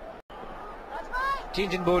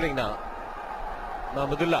 Change in bowling now.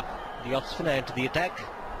 Mahmudullah, the off spinner, into the attack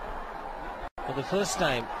for the first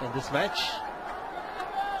time in this match.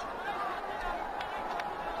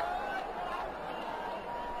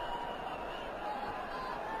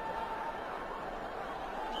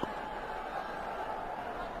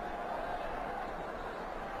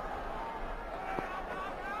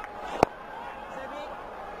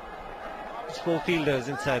 It's 4 fielders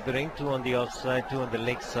inside the ring, 2 on the offside, 2 on the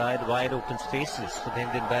leg side. Wide open spaces for the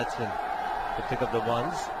Indian batsmen to pick up the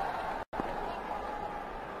ones.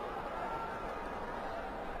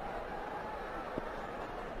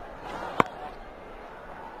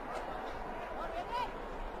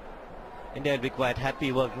 India will be quite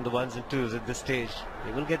happy working the 1s and 2s at this stage.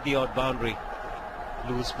 They will get the odd boundary.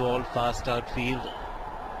 Loose ball, fast outfield.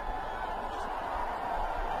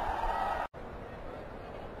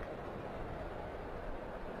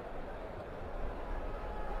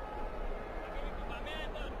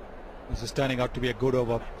 This is turning out to be a good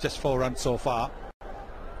over. Just 4 runs so far.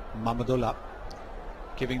 Mahmudullah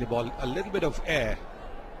giving the ball a little bit of air.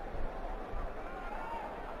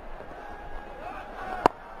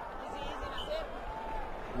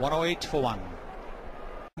 .108 for 1.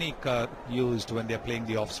 Technique used when they are playing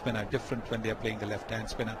the off spinner, different when they are playing the left hand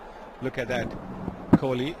spinner. Look at that.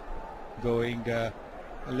 Kohli going a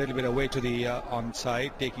little bit away to the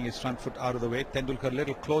onside, taking his front foot out of the way. Tendulkar a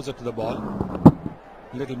little closer to the ball.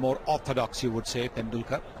 A little more orthodox, you would say,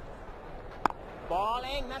 Tendulkar.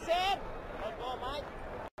 Bowling, Nasir! Good ball, mate.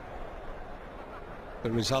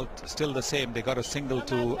 The result still the same. They got a single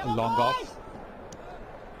to long off.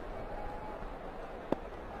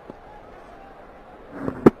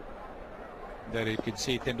 There you can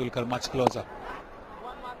see Tendulkar much closer.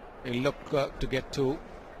 He'll look to get 2.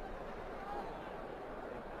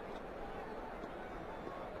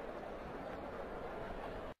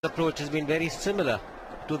 The approach has been very similar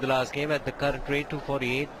 2 the last game at the current rate,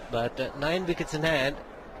 248, but 9 wickets in hand.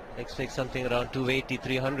 Expect something around 280,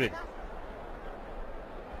 300.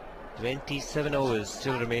 27 overs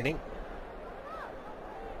still remaining.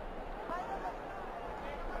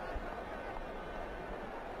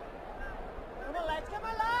 Come on, lights, come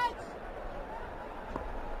on, lights!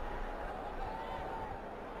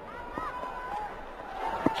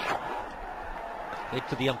 Wait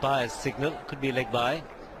for the umpire's signal. Could be a leg by.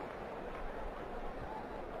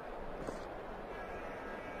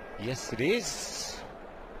 Yes, it is.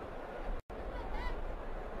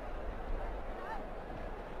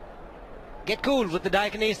 Get cool with the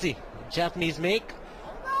Daikanese. Japanese make.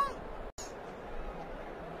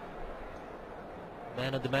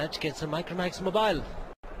 Man of the match gets a Micromax mobile.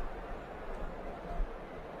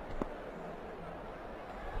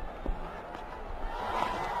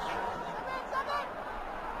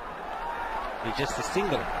 It's just a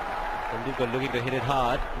single. Tendulkar looking to hit it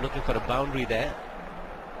hard, looking for a boundary there.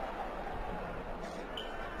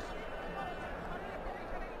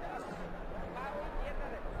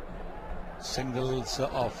 Singles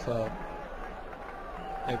of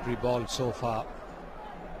every ball so far.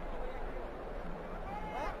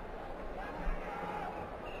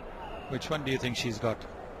 Which one do you think she's got?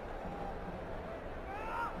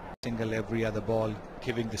 Single every other ball,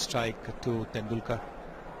 giving the strike to Tendulkar.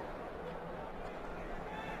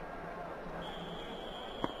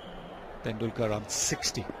 Tendulkar on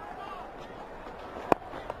 60.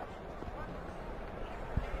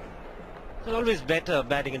 It's always better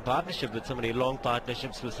batting in partnership with somebody. Long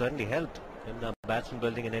partnerships will certainly help in batsman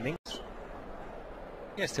building an innings.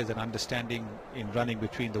 Yes, there's an understanding in running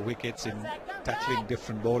between the wickets, in tackling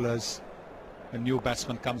different bowlers. A new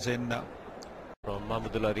batsman comes in. From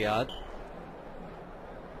Mahmudullah Riyad.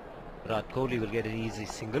 Virat Kohli will get an easy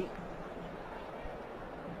single.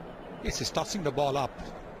 Yes, he's tossing the ball up,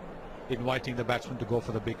 inviting the batsman to go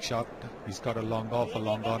for the big shot. He's got a long off, a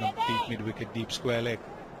long on, a deep mid-wicket, deep square leg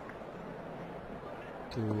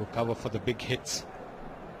to cover for the big hits.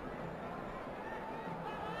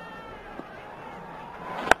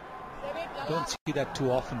 Don't see that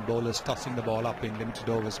too often, bowlers tossing the ball up in limited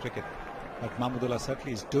overs cricket. But Mahmudullah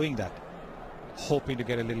certainly is doing that, hoping to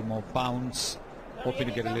get a little more bounce, hoping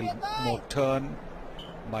to get a little more turn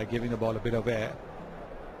by giving the ball a bit of air.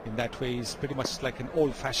 In that way, he's pretty much like an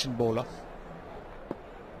old-fashioned bowler.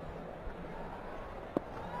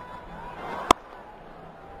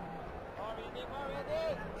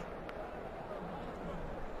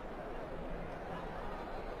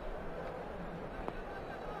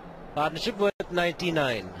 Partnership worth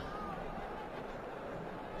 99.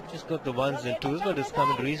 Just got the ones and twos, but it's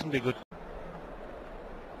coming reasonably good.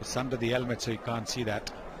 It's under the helmet, so you can't see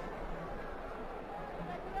that.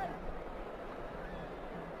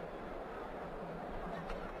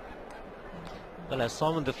 Well, I saw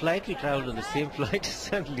him on the flight. We travelled on the same flight. It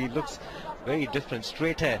certainly looks very different.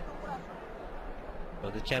 Straight hair for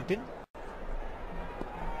the champion.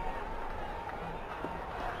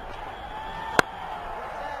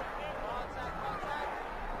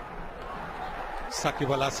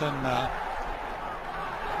 Saqib Al Hasan,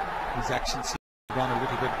 his action seems to have gone a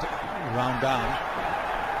little bit round down.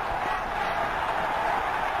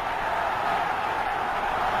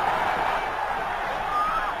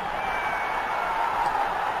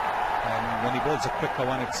 And when he bowls a quicker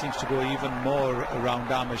one, it seems to go even more round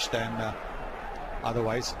armish than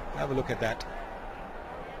otherwise. Have a look at that.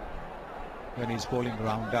 When he's bowling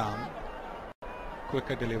round down,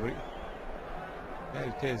 quicker delivery. There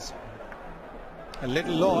it is. A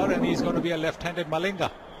little lower, and he's going to be a left-handed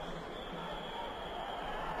Malinga.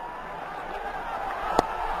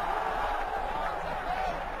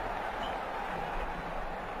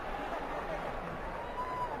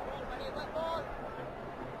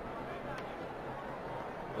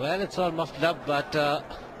 Well, it's all muffled up, but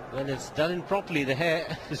when it's done in properly, the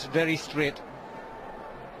hair is very straight.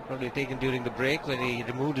 Probably taken during the break when he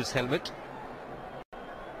removed his helmet.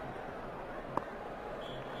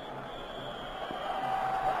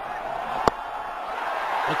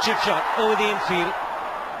 A chip shot over the infield.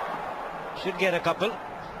 Should get a couple.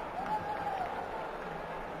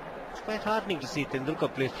 It's quite heartening to see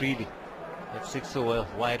Tendulkar play freely. That 6 over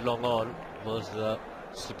wide long on was a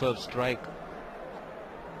superb strike.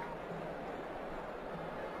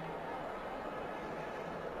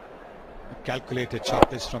 A calculated shot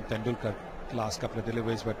this from Tendulkar. Last couple of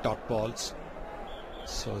deliveries were dot balls.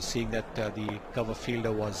 So seeing that the cover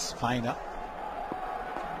fielder was finer.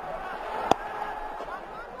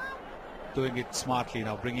 Doing it smartly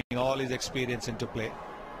now, bringing all his experience into play.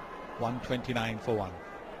 129 for 1.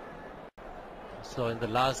 So in the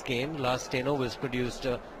last game, last 10 overs produced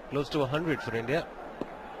close to 100 for India.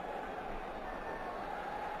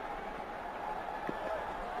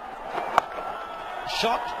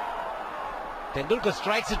 Shot. Tendulkar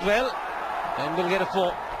strikes it well and will get a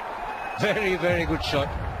 4. Very, very good shot.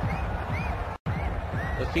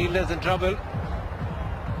 The fielder's in trouble.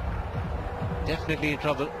 Definitely in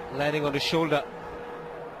trouble. Landing on his shoulder.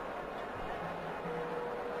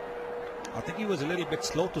 I think he was a little bit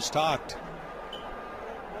slow to start.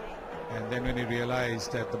 And then when he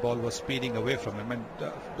realized that the ball was speeding away from him, and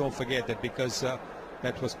don't forget that because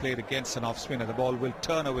that was played against an off spinner, the ball will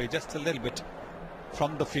turn away just a little bit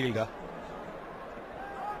from the fielder.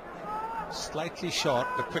 Slightly short,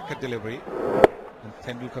 the quicker delivery, and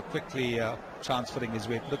Tendulkar quickly transferring his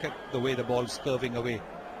weight. Look at the way the ball's curving away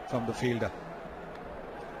from the fielder.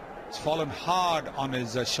 It's fallen hard on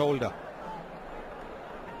his shoulder,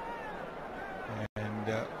 and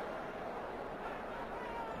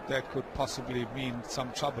that could possibly mean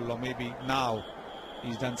some trouble, or maybe now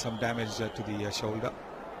he's done some damage to the shoulder.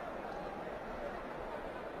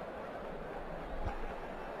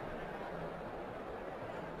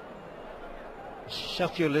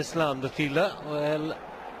 Shafiul Islam, the fielder, well,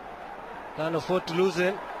 can't afford to lose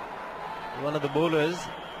him. One of the bowlers,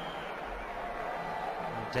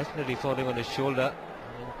 definitely falling on his shoulder,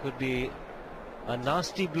 and could be a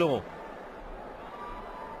nasty blow.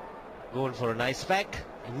 Going for a nice pack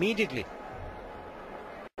immediately.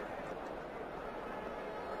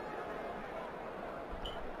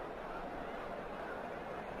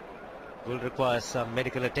 Will require some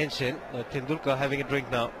medical attention. Tendulkar having a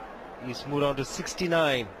drink now. He's moved on to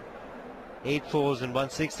 69. 8 fours and 1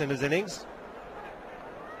 6 in his innings.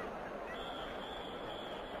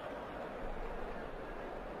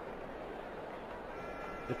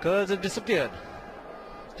 The curls have disappeared.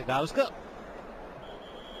 Gavaskar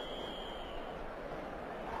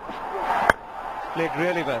played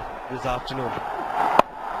really well this afternoon.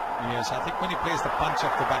 Yes, I think when he plays the punch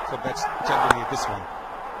off the back foot, that's generally this one.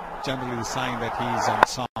 Generally the sign that he's on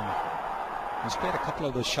song. He's played a couple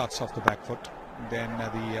of those shots off the back foot, then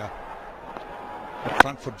the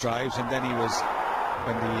front foot drives, and then he was,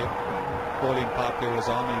 when the bowling power play was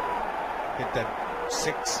on, he hit that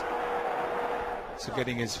 6. So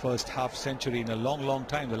getting his first half century in a long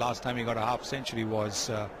time. The last time he got a half century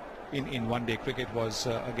was in one-day cricket was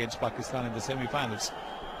against Pakistan in the semi-finals.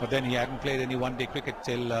 But then he hadn't played any one-day cricket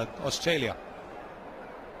till Australia.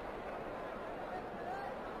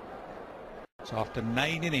 So after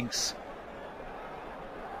 9 innings,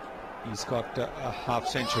 he's got a half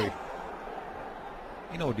century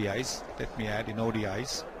in ODIs. Let me add, in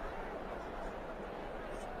ODIs.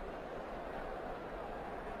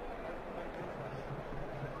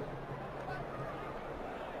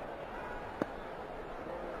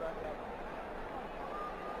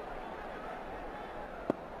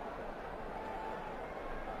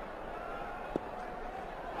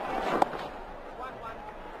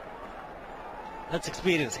 That's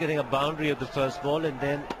experience, getting a boundary of the first ball and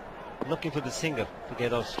then looking for the single to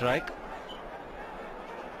get off strike.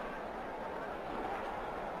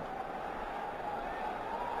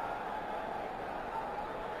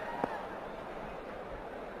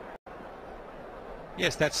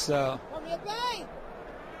 Yes, that's a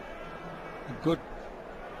good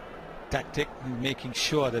tactic, making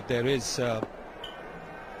sure that there is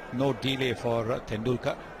no delay for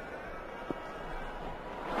Tendulkar.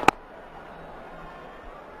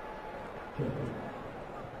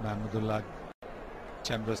 Mahmudullah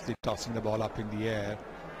generously tossing the ball up in the air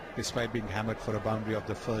despite being hammered for a boundary of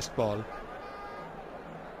the first ball.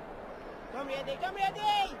 Come ready, come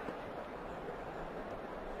ready!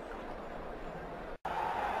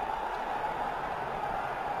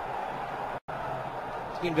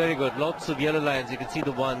 It's been very good. Lots of yellow lines. You can see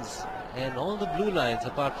the ones and all the blue lines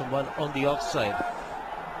apart from one on the offside.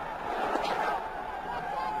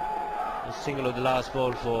 Single of the last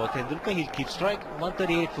ball for Tendulkar. He'll keep strike.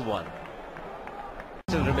 138 for 1.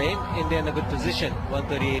 Still remain. India in a good position.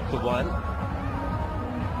 138 for 1.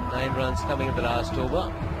 9 runs coming in the last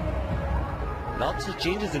over. Lots of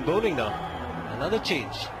changes in bowling now. Another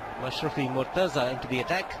change. Mashrafi Murtaza into the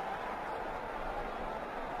attack.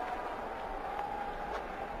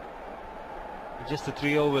 Just the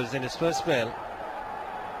 3 overs in his first spell.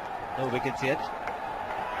 No wickets yet.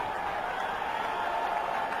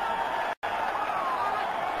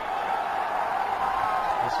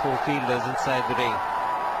 There's 4 fielders inside the ring.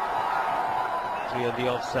 3 on the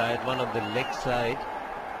offside, 1 on the leg side.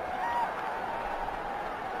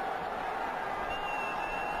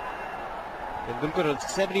 Tendulkar on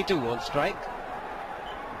 72 on strike.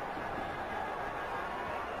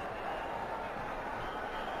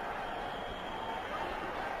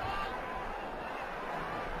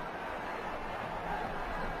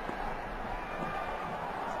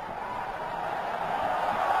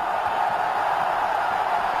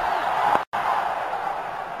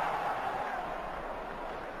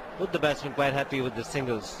 Both the batsmen quite happy with the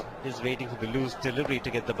singles. Just waiting for the loose delivery to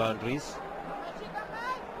get the boundaries.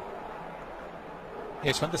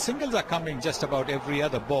 Yes, when the singles are coming just about every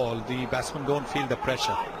other ball, the batsmen don't feel the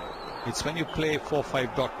pressure. It's when you play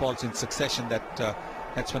 4-5 dot balls in succession that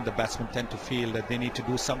that's when the batsmen tend to feel that they need to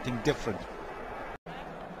do something different.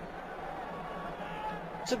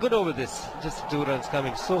 It's a good over this. Just 2 runs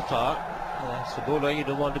coming so far. As for bowler, you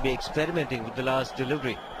don't want to be experimenting with the last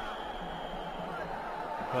delivery.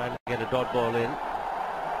 Trying to get a dot ball in.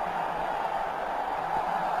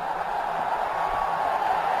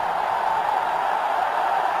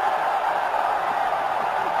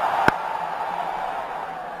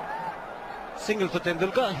 Single for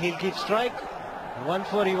Tendulkar, he'll keep strike.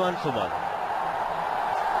 141 for 1.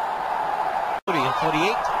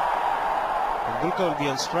 48. Tendulkar will be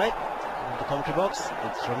on strike. In the commentary box,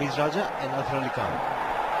 it's Ramiz Raja and Azhar Ali Khan.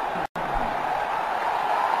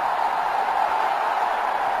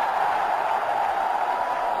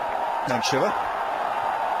 Thanks, Shiva.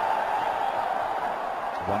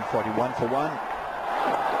 141 for 1.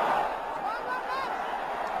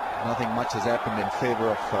 Nothing much has happened in favour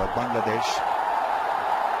of Bangladesh.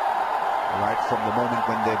 Right from the moment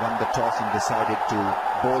when they won the toss and decided to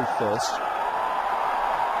bowl first.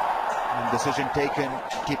 And decision taken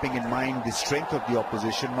keeping in mind the strength of the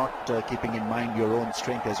opposition, not keeping in mind your own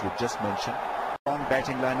strength, as we just mentioned. Strong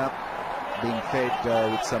batting lineup being fed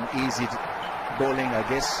with some easy bowling, I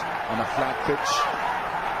guess, on a flat pitch.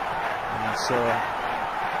 And so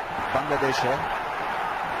Bangladesh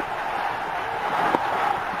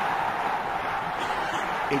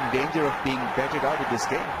in danger of being batted out of this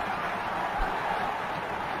game.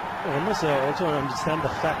 One must also understand the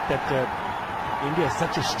fact that India has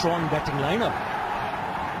such a strong batting lineup.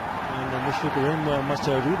 And Mushfiq Rahim must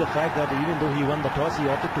rue the fact that even though he won the toss, he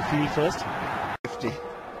opted to field first. 50.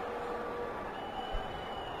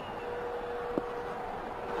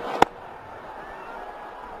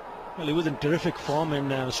 Well, he was in terrific form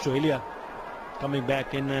in Australia, coming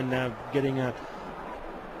back in and getting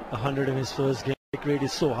 100 in his first game. The rate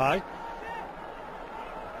is so high.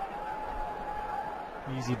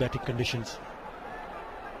 Easy batting conditions.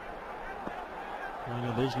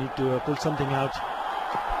 Bangladesh need to pull something out.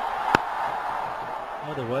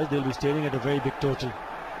 Otherwise, they'll be staring at a very big total.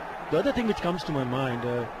 The other thing which comes to my mind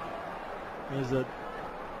is that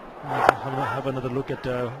have another look at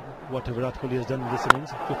what Virat Kohli has done in this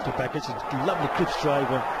innings. 50 package, a lovely crisp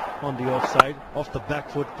drive on the offside, off the back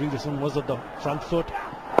foot. Previous one was on the front foot.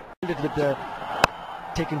 With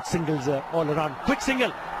taking singles all around. Quick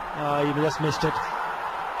single. He just missed it.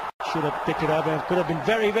 Should have picked it up and could have been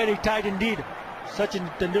very, very tight indeed. Sachin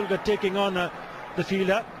Tendulkar taking on the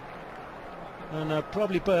fielder and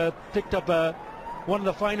probably picked up one of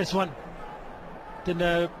the finest one.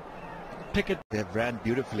 Then pick it. They've ran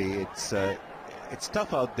beautifully. It's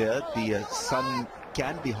tough out there. The sun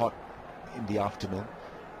can be hot in the afternoon,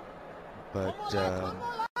 but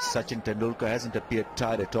Sachin Tendulkar hasn't appeared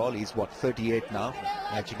tired at all. He's 38 now,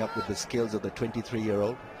 matching up with the skills of the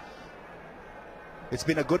 23-year-old. It's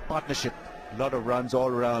been a good partnership. A lot of runs all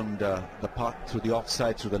around the park, through the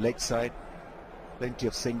offside, through the leg side. Plenty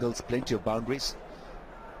of singles, plenty of boundaries.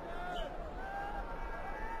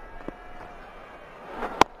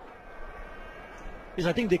 Yes,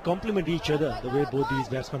 I think they complement each other, the way both these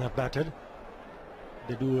batsmen have batted.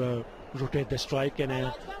 They do rotate the strike,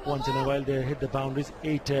 and once in a while they hit the boundaries.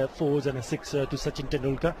 8 fours and a 6 to Sachin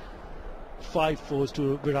Tendulkar, 5 fours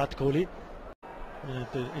to Virat Kohli.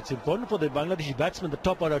 It's important for the Bangladeshi batsmen, the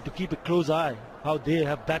top order, to keep a close eye how they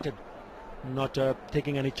have batted, not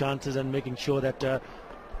taking any chances and making sure that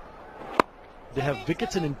they have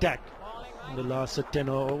wickets in intact in the last 10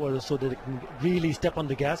 or so, that they can really step on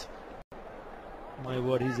the gas. My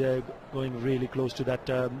word, he's going really close to that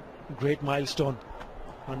great milestone,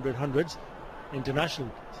 100 hundreds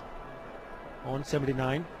international on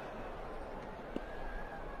 79.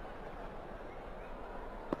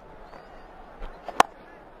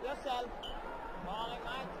 Yourself. Bowling,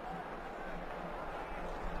 mate.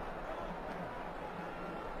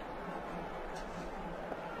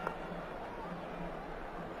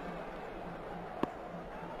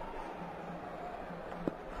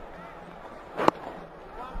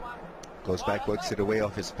 Goes back, works it away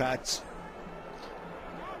off his pads.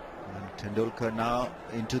 And Tendulkar now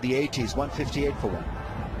into the 80s, 158 for 1.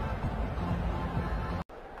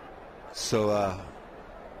 So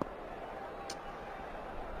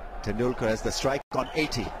Tendulkar has the strike on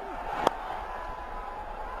 80.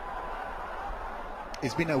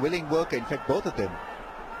 He's been a willing worker, in fact both of them.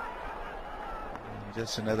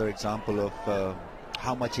 Just another example of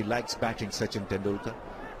how much he likes batting, Sachin Tendulkar.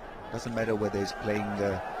 Doesn't matter whether he's playing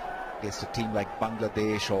against a team like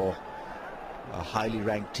Bangladesh or a highly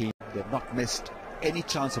ranked team. They've not missed any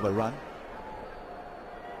chance of a run.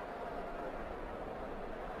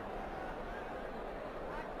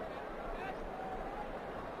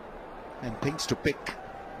 And things to pick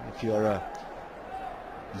if you're a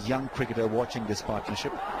young cricketer watching this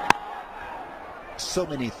partnership. So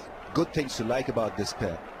many good things to like about this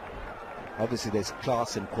pair. Obviously there's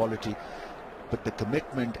class and quality, but the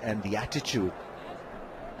commitment and the attitude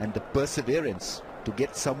and the perseverance to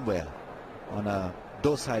get somewhere on a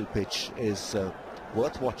docile pitch is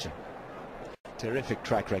worth watching. Terrific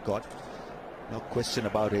track record. No question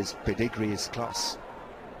about his pedigree, his class.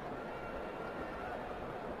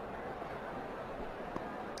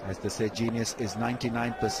 As they say, genius is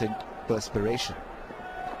 99% perspiration.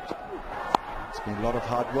 It's been a lot of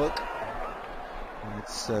hard work.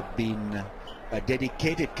 It's been a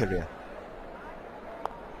dedicated career.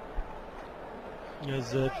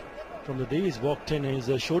 Yes, from the day he's walked in, he's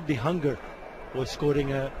showed the hunger for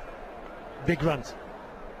scoring big runs.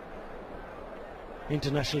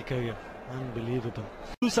 International career, unbelievable.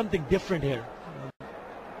 Do something different here.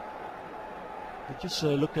 Just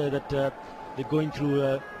look at that. They're going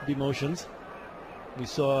through the motions. We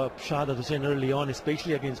saw Shahid Hussain early on,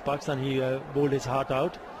 especially against Pakistan. He bowled his heart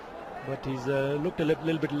out, but he's looked a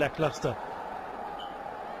little bit lackluster.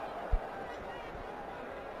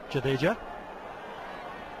 Jadeja.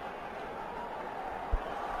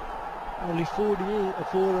 Only 4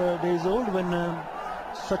 days old when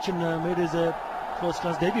Sachin made his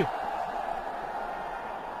first-class debut.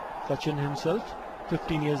 Sachin himself,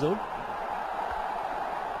 15 years old.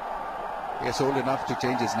 Yes, old enough to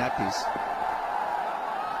change his nappies.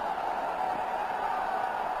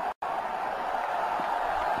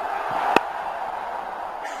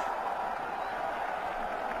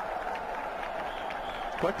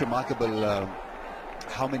 Quite remarkable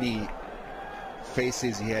how many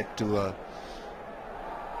faces he had to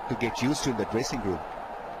get used to in the dressing room,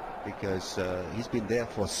 because he's been there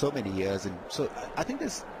for so many years, and so I think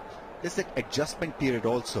there's that adjustment period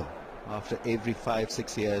also. After every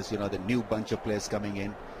 5-6 years, you know, the new bunch of players coming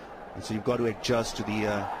in, and so you've got to adjust to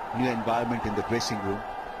the new environment in the dressing room.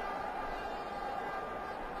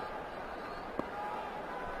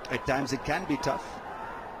 At times it can be tough.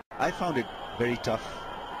 I found it very tough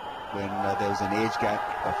when there was an age gap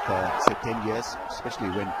of say 10 years, especially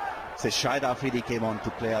when say Shahid Afridi came on to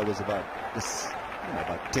play. I was about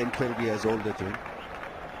 10-12 years older to him.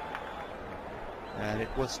 And it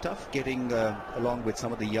was tough getting along with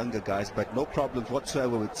some of the younger guys, but no problems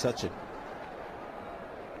whatsoever with Sachin.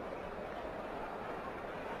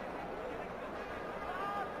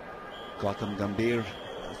 Gautam Gambhir,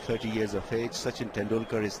 30 years of age. Sachin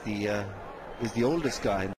Tendulkar is the oldest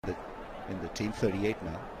guy in the team, 38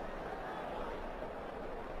 now.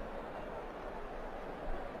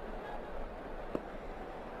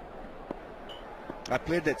 I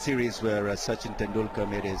played that series where Sachin Tendulkar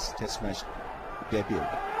made his test match debut.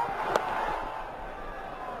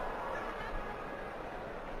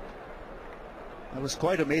 It was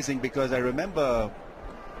quite amazing because I remember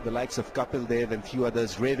the likes of Kapil Dev and few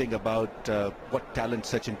others raving about what talent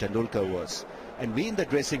Sachin Tendulkar was. And we in the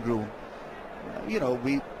dressing room, you know,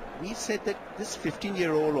 we said that this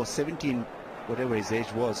 15-year-old or 17, whatever his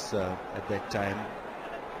age was at that time,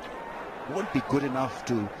 won't be good enough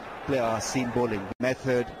to play our seam bowling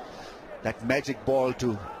method, that magic ball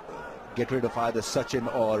to get rid of either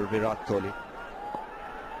Sachin or Virat Kohli.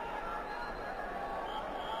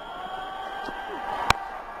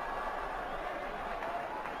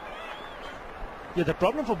 Yeah, the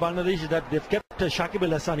problem for Bangladesh is that they've kept Shakib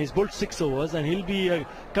Al Hasan. He's bowled 6 overs and he'll be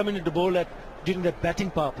coming into bowl during the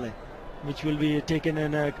batting power play, which will be taken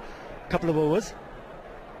in a couple of overs.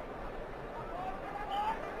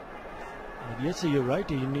 But yes, you're right.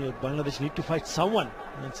 Bangladesh need to fight someone.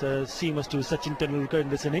 It's seamless to Sachin Tendulkar in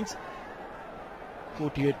this innings.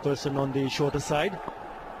 48% on the shorter side.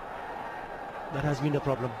 That has been the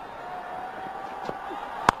problem.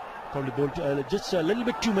 Probably bowled just a little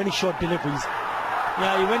bit too many short deliveries.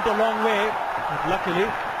 Yeah, he went a long way, but luckily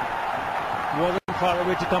wasn't far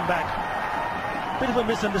away to come back. Bit of a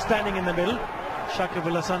misunderstanding in the middle. Shakib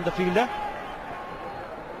Al Hasan, the fielder.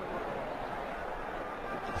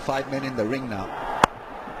 5 men in the ring now.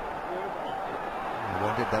 He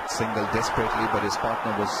wanted that single desperately, but his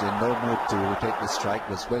partner was in no mood to take the strike.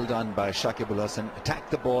 It was well done by Shakib Al Hasan.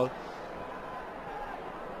 Attacked the ball.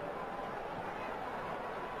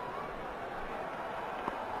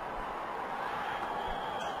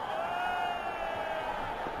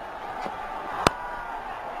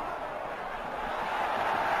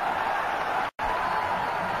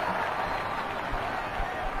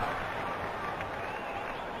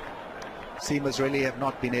 seamers really have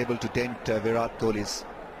not been able to dent Virat Kohli's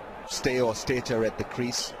stay or stature at the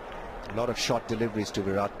crease. A lot of short deliveries to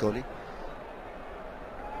Virat Kohli.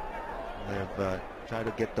 They've tried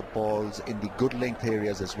to get the balls in the good length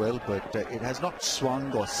areas as well, but it has not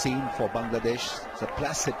swung or seamed for Bangladesh. It's a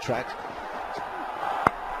placid track.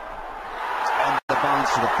 On the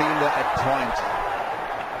bounce to the fielder at point.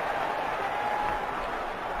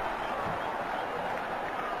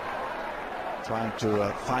 Trying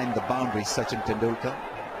to find the boundary, Sachin Tendulkar.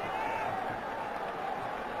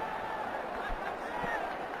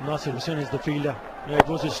 Nasir Hussain is the fielder. Yeah, it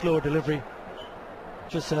was a slow delivery.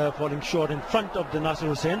 Just falling short in front of the Nasir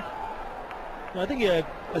Hussain. I think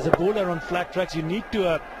as a bowler on flat tracks, you need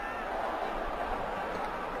to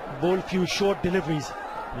bowl a few short deliveries.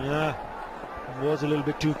 Yeah, it was a little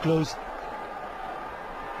bit too close.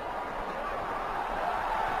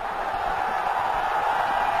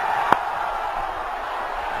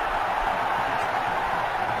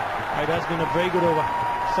 It has been a very good over.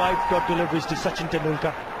 5 dot deliveries to Sachin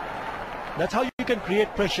Tendulkar. That's how you can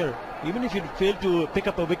create pressure. Even if you fail to pick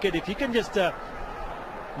up a wicket, if you can just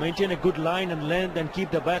maintain a good line and length and keep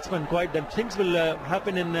the batsman quiet, then things will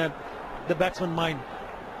happen in the batsman's mind.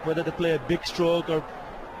 Whether they play a big stroke or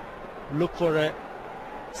look for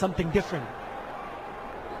something different.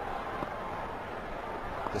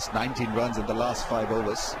 Just 19 runs in the last 5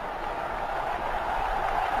 overs.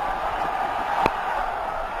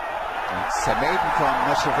 Samaden from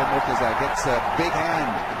Mashraf Murtaza gets a big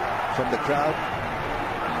hand from the crowd.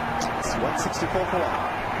 It's 164 for 1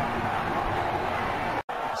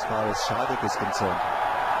 as far as Shahid is concerned.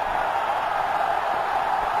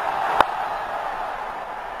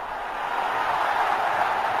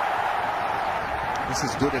 This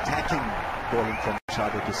is good attacking bowling from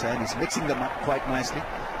Shahid Hussain. He's mixing them up quite nicely,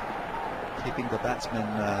 keeping the batsmen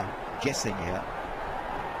guessing here.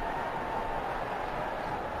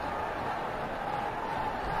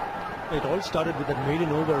 It all started with that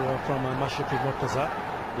maiden over from Mashraf Murtaza,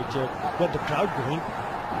 which got the crowd going.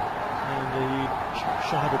 And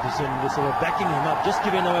Shahid Hussain this over backing him up, just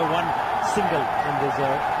giving away 1 single in this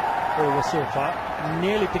over so far,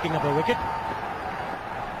 nearly picking up a wicket.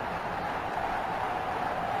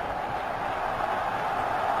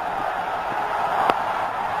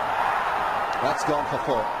 That's gone for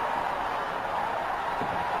 4.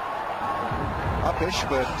 Uppish,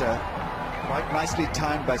 but quite nicely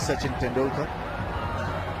timed by Sachin Tendulkar.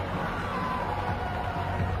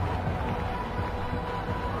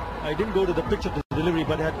 I didn't go to the pitch of the delivery,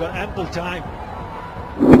 but I had got ample time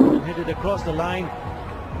and hit it across the line.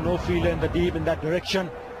 No fielder in the deep in that direction.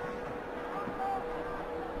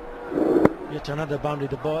 Yet another boundary.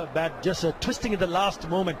 The bat just twisting at the last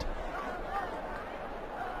moment.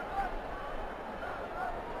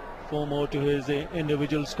 4 more to his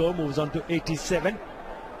individual score. Moves on to 87.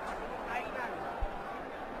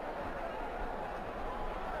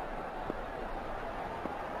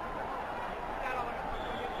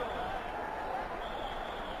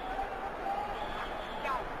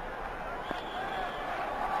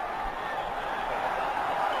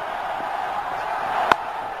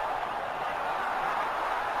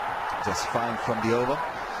 Just fine from the over.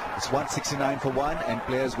 It's 169 for 1, and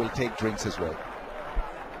players will take drinks as well.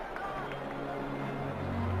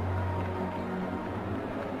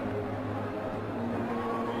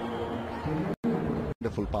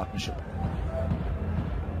 Wonderful partnership.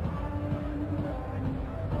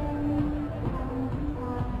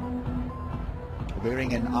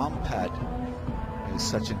 Wearing an arm pad is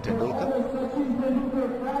Sachin Tendulkar.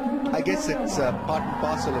 I guess it's part and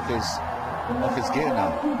parcel of his gear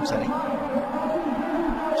now, Sunny.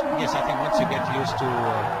 Yes, I think once you get used to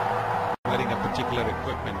wearing a particular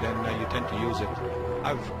equipment, then you tend to use it.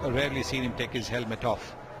 I've rarely seen him take his helmet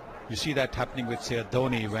off. You see that happening with, say,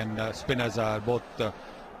 Dhoni when spinners are both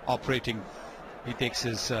operating. He takes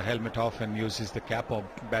his helmet off and uses the cap or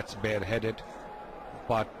bats bareheaded.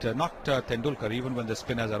 But not Tendulkar. Even when the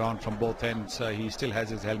spinners are on from both ends, he still has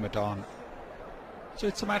his helmet on. So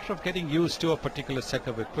it's a matter of getting used to a particular set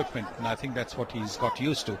of equipment, and I think that's what he's got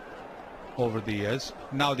used to over the years.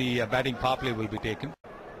 Now the batting power play will be taken.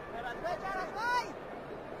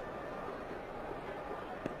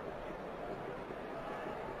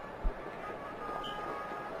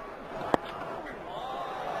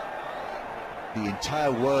 The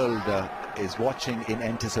entire world is watching in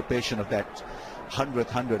anticipation of that 100th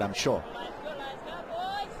 100, I'm sure.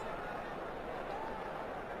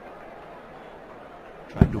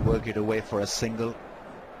 Trying to work it away for a single.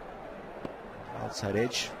 Outside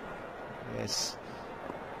edge. Yes.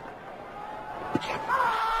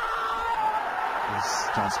 This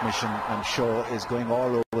transmission, I'm sure, is going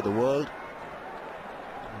all over the world.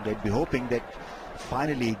 They'd be hoping that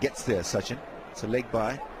finally he gets there, Sachin. It's a leg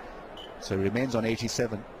by, so he remains on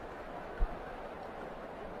 87.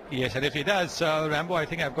 Yes, and if he does, Rambo, I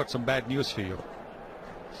think I've got some bad news for you.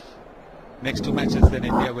 Next two matches then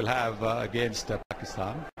India will have against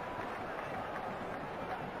Pakistan.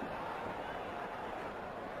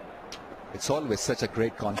 It's always such a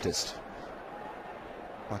great contest.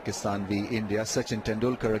 Pakistan v India. Sachin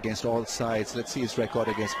Tendulkar against all sides. Let's see his record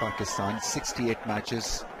against Pakistan. 68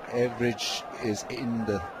 matches. Average is in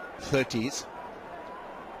the 30s.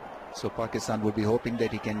 So Pakistan would be hoping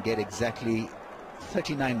that he can get exactly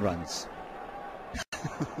 39 runs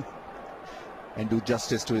and do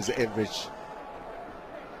justice to his average.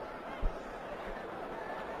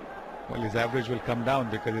 Well, his average will come down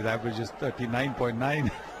because his average is 39.9.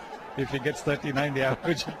 If he gets 39, the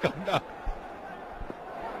average will come down.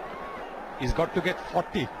 He's got to get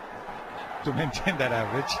 40 to maintain that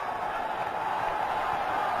average.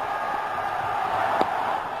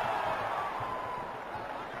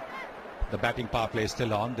 The batting power play is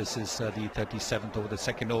still on. This is the 37th over, the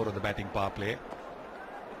second over of the batting power play.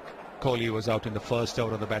 Kohli was out in the first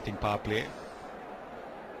over of the batting power play.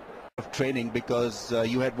 Of training because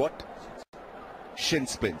you had what? Shin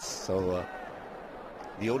splints. So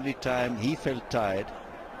the only time he felt tired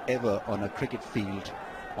ever on a cricket field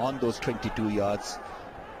on those 22 yards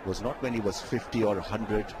was not when he was 50 or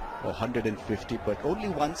 100 or 150, but only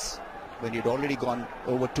once when he'd already gone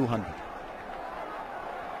over 200.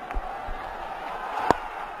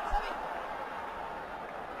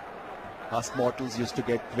 Us mortals used to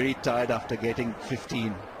get very tired after getting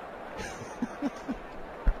 15.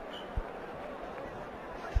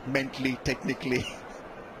 Mentally, technically.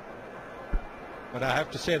 But I have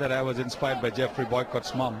to say that I was inspired by Jeffrey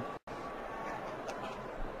Boycott's mum.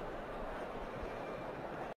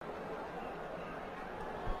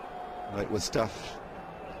 It was tough.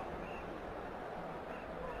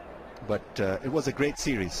 But it was a great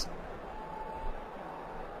series.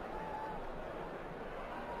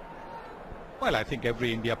 Well, I think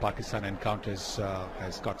every India-Pakistan encounter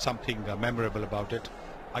has got something memorable about it.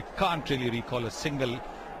 I can't really recall a single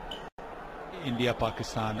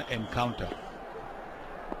India-Pakistan encounter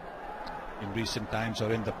in recent times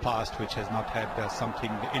or in the past which has not had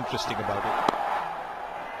something interesting about it.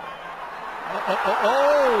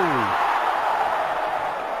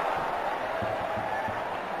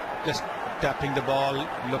 Just tapping the ball,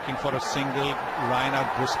 looking for a single.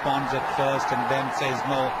 Reinhardt responds at first and then says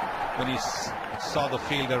no when he saw the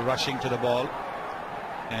fielder rushing to the ball.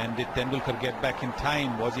 And did Tendulkar get back in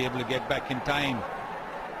time? Was he able to get back in time?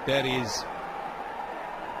 There he is.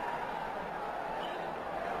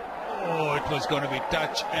 Oh, it was going to be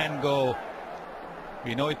touch and go.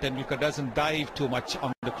 We know Tendulkar doesn't dive too much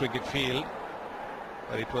on the cricket field,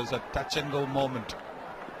 but it was a touch and go moment.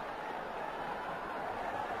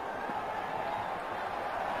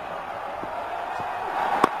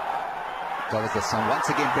 Covers the sun once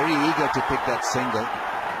again, very eager to pick that single.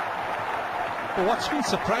 But what's been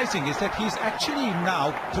surprising is that he's actually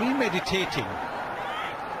now premeditating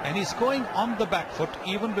and he's going on the back foot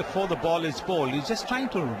even before the ball is bowled. He's just trying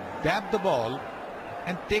to dab the ball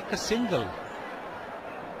and take a single.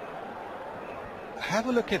 Have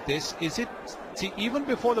a look at this. Is it, see, even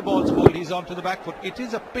before the ball's bowled, he's onto the back foot. It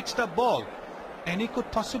is a pitched up ball and he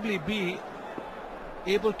could possibly be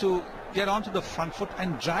able to get onto the front foot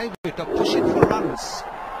and drive it or push it for runs.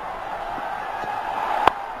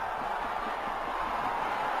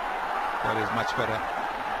 That is much better.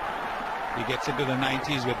 He gets into the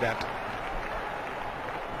 90s with that.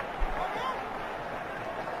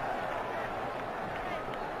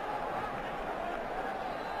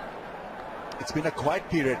 It's been a quiet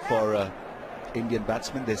period for Indian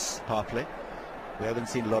batsmen, this power play. We haven't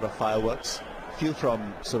seen a lot of fireworks. Few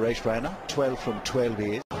from Suresh Raina, 12 from 12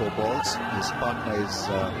 A's, 4 balls. His partner is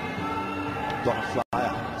got a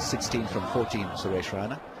flyer, 16 from 14, Suresh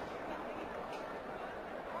Raina.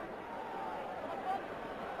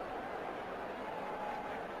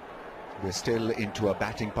 We're still into a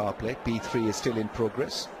batting power play. P3 is still in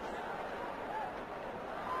progress.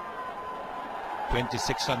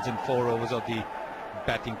 26 runs in 4 overs of the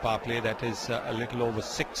batting power play. That is a little over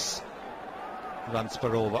 6 runs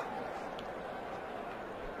per over.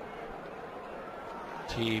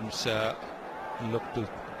 Teams look to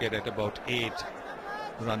get at about 8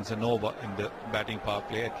 runs an over in the batting power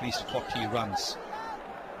play, at least 40 runs.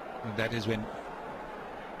 And that is when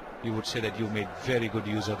you would say that you made very good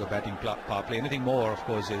use of the batting power play. Anything more, of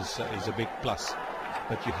course, is a big plus.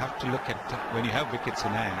 But you have to look at, when you have wickets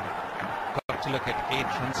in hand, you've got to look at 8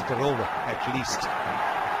 runs per over at least.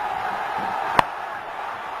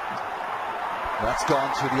 That's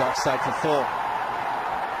gone through the offside for 4.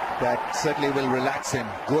 That certainly will relax him.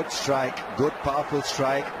 Good strike, good powerful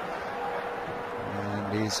strike.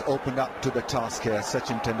 And he's opened up to the task here,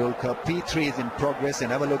 Sachin Tendulkar. P3 is in progress,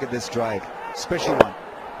 and have a look at this drive. Special one.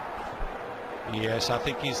 Yes, I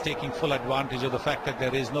think he's taking full advantage of the fact that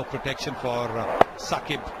there is no protection for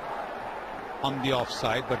Saqib on the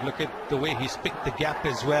offside. But look at the way he's picked the gap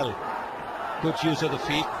as well. Good use of the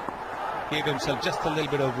feet. Gave himself just a little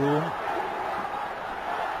bit of room.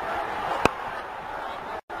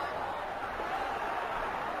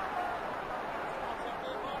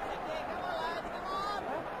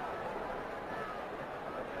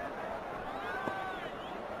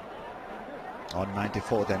 On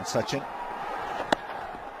 94 then Sachin.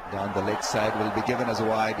 Down the leg side, will be given as a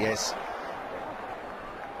wide, yes.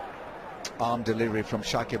 Arm delivery from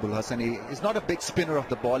Shakib-ul Hasan. He is not a big spinner of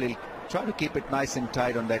the ball. He'll try to keep it nice and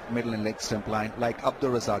tight on that middle and leg stump line like Abdur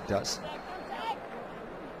Razak does.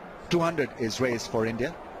 200 is raised for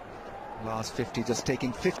India. Last 50, just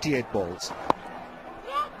taking 58 balls.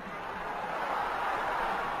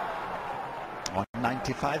 On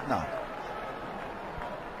 95 now.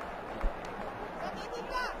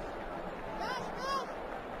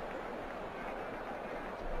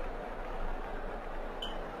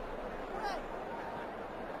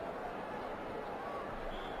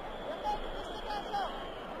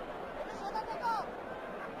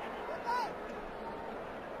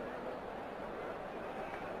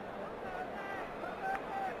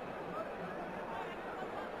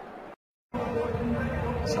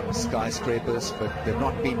 Some skyscrapers, but they've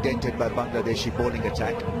not been dented by Bangladeshi bowling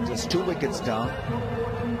attack. Just 2 wickets down.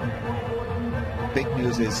 Big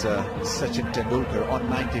news is Sachin Tendulkar on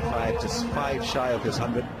 95, just 5 shy of his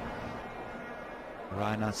 100.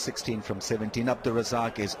 Raina 16 from 17. Abdur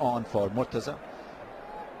Razak is on for Murtaza.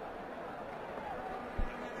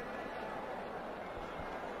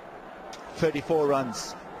 .34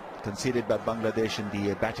 runs conceded by Bangladesh in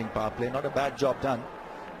the batting power play. Not a bad job done.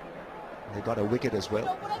 They got a wicket as well,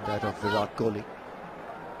 that of Virat Kohli.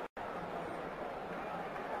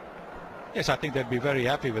 Yes, I think they'd be very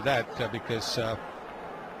happy with that because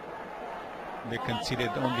they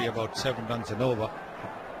conceded only about 7 runs and over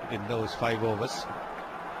in those 5 overs.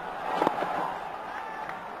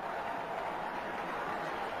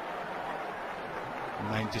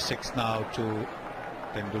 .96 now to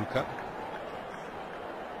Tendulkar.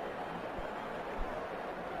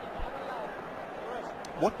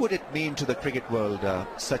 What would it mean to the cricket world,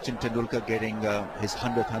 Sachin Tendulkar getting his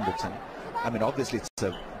 100th 100th? I mean, obviously it's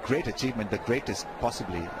a great achievement, the greatest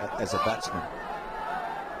possibly as a batsman.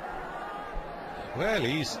 Well,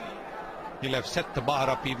 he'll have set the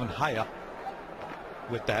bar up even higher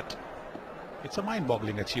with that. It's a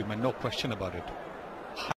mind-boggling achievement, no question about it.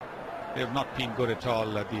 They have not been good at all,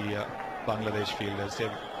 the Bangladesh fielders.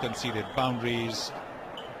 They've conceded boundaries.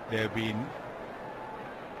 They've been...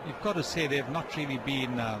 You've got to say they've not really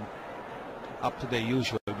been up to their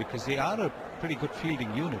usual because they are a pretty good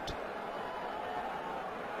fielding unit.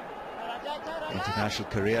 International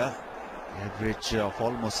career, average of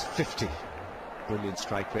almost 50. Brilliant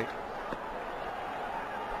strike rate.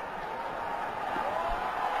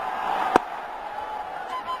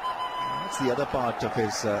 That's the other part of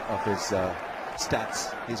his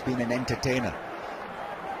stats. He's been an entertainer.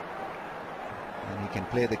 And he can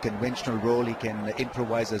play the conventional role, he can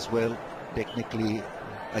improvise as well. Technically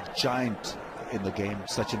a giant in the game,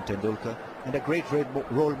 Sachin Tendulkar, and a great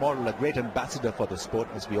role model, a great ambassador for the sport,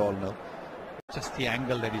 as we all know. Just the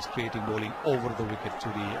angle that he's creating, bowling over the wicket to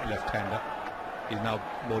the left-hander. He's now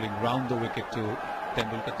bowling round the wicket to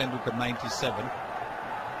Tendulkar. Tendulkar 97.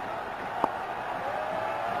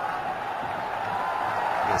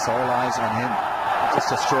 Yes, all eyes on him.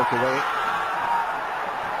 Just a stroke away.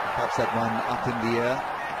 Pops that one up in the air.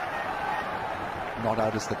 Not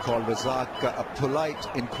out is the call. Razak, a polite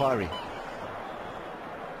inquiry.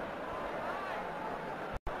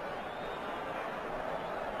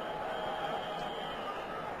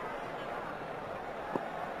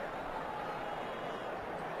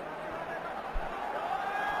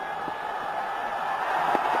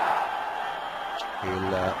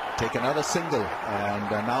 He'll take another single,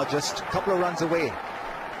 and now just a couple of runs away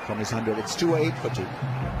from his 100. It's 2-8 for 2.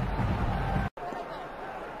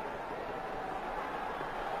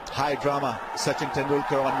 High drama. Sachin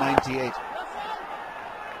Tendulkar on 98.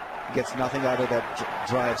 Gets nothing out of that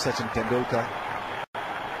drive, Sachin Tendulkar.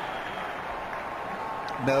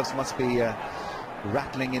 Nerves must be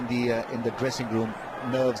rattling in the dressing room.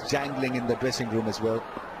 Nerves jangling in the dressing room as well.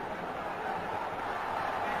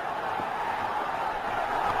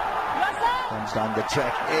 Comes down the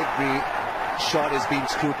track. Every shot is being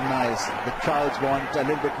scrutinized. The crowds want a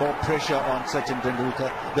little bit more pressure on Sachin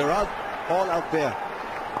Tendulkar. They're all out there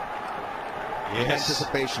in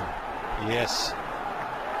anticipation. Yes.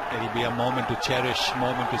 It'll be a moment to cherish,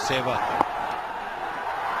 moment to savor.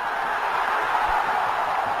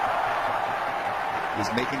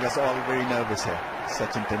 He's making us all very nervous here,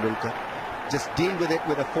 Sachin Tendulkar. Just deal with it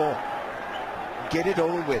with a 4. Get it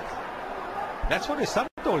over with. That's what his son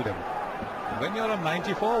told him. When you're on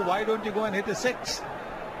 94, why don't you go and hit a 6?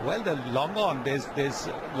 Well, the long on, there's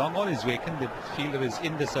long on is vacant. The fielder is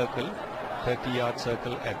in the circle, 30-yard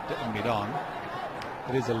circle at mid-on.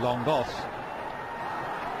 There is a long off.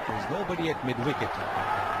 There's nobody at mid-wicket.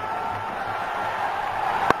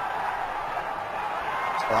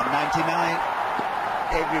 On 99,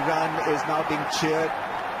 every run is now being cheered.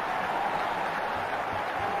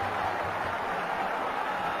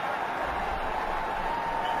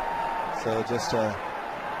 So just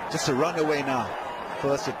a run away now.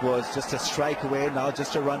 First it was just a strike away, now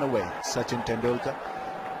just a run away. Sachin Tendulkar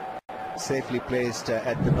safely placed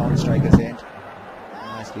at the non-striker's end.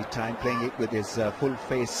 Nicely timed, playing it with his full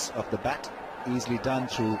face of the bat. Easily done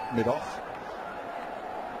through mid-off.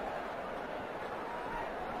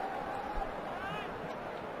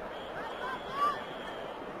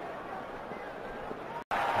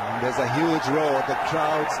 And there's a huge roar. The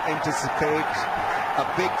crowds anticipate a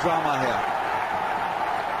big drama here.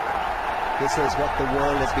 This is what the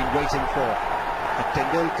world has been waiting for. A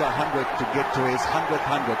Tendulkar 100 to get to his 100th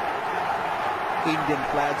 100. Indian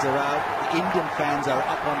flags are out. The Indian fans are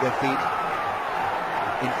up on their feet.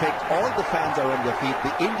 In fact, all the fans are on their feet.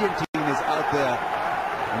 The Indian team is out there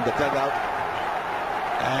in the dugout.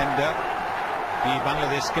 And the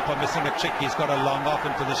Bangladesh skipper missing a trick. He's got a long off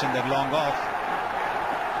in position. That long off.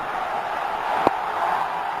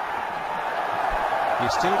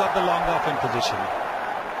 He's still got the long off in position.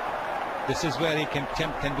 This is where he can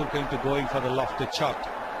tempt Tendulkar into going for the lofted shot.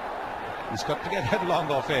 He's got to get that long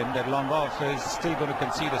off in. That long off is still going to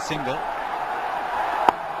concede a single.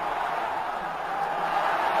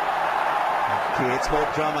 Creates more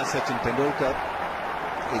drama. Sachin Tendulkar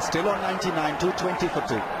is still on 99, 220 for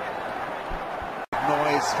 2.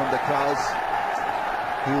 Noise from the crowds.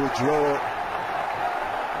 Huge roar.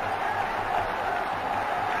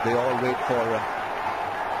 They all wait for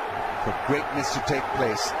greatness to take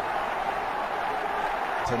place.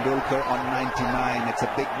 Tendulkar on 99. It's a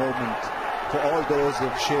big moment for all those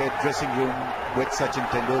who've shared dressing room with Sachin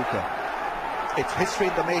Tendulkar. It's history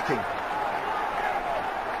in the making.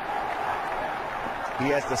 He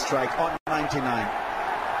has the strike on 99.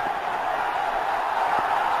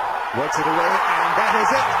 Works it away, and that is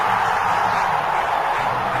it.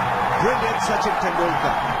 Brilliant Sachin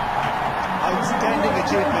Tendulkar. Outstanding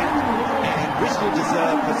achievement, and richly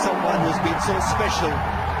deserved for someone who's been so special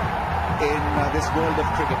in this world of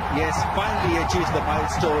cricket. Yes, finally achieved the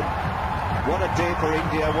milestone. What a day for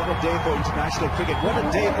India, what a day for international cricket, what a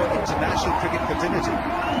day for international cricket fraternity.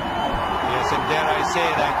 Yes, and dare I say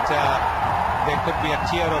that there could be a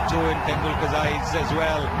tear or two in Tendulkar's eyes as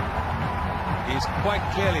well. He's quite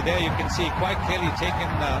clearly, there you can see, quite clearly taken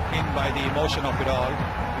in by the emotion of it all.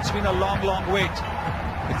 It's been a long, long wait.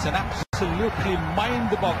 It's an absolutely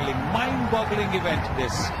mind-boggling event,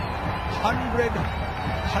 this.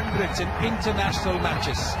 Hundreds in international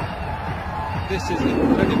matches. This is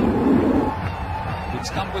incredible. It's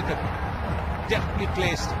come with a deftly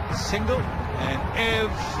placed single, and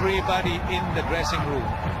everybody in the dressing room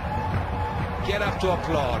get up to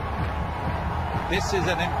applaud. This is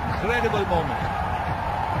an incredible moment.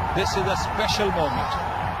 This is a special moment.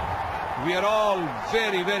 We are all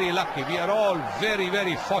very, very lucky. We are all very,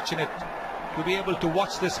 very fortunate to be able to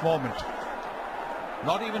watch this moment.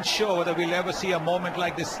 Not even sure whether we'll ever see a moment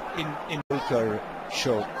like this in Tendulkar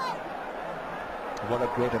show. What a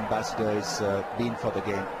great ambassador he's been for the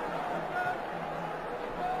game.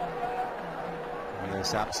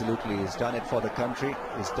 Yes, absolutely. He's done it for the country.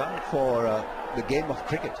 He's done it for the game of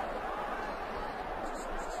cricket.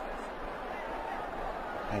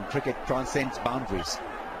 And cricket transcends boundaries.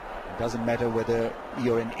 It doesn't matter whether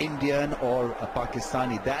you're an Indian or a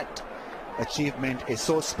Pakistani. That achievement is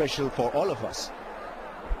so special for all of us.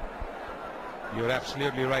 You're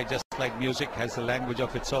absolutely right. Just like music has a language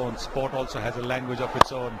of its own, sport also has a language of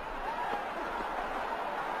its own.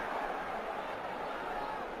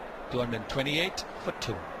 228 for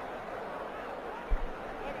 2.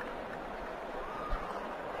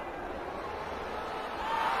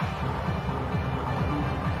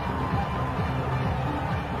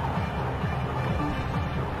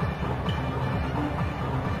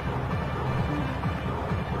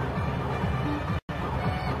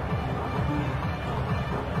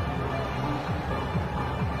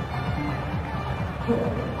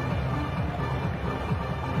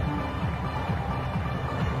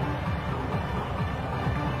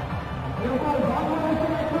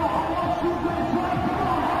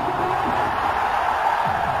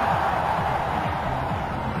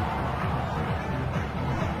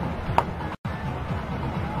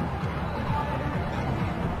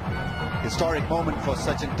 Historic moment for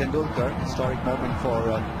Sachin Tendulkar, historic moment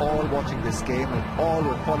for all watching this game and all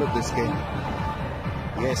who followed this game.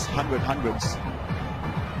 Yes, hundreds.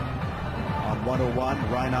 On 101,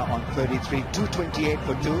 Raina on 33, 228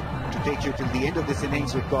 for 2 to take you till the end of this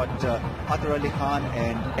innings. We've got Athar Ali Khan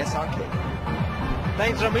and SRK.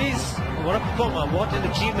 Thanks, Ramesh. What a performer, what an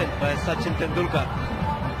achievement by Sachin Tendulkar.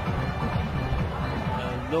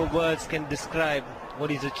 No words can describe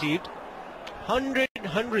what he's achieved.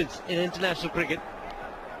 Hundreds in international cricket.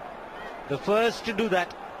 The first to do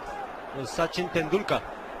that was Sachin Tendulkar.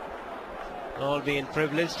 All being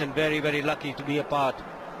privileged and very lucky to be a part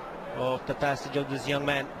of the passage of this young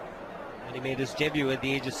man. And he made his debut at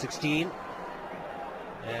the age of 16.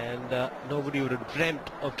 And nobody would have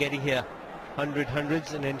dreamt of getting here.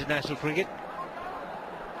 Hundreds in international cricket.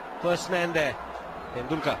 First man there,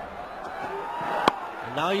 Tendulkar.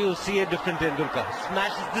 And now you'll see a different Tendulkar.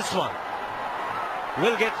 Smashes this one.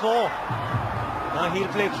 Will get 4. Now he'll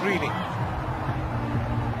play freely.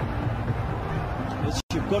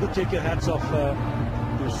 You've got to take your hats off to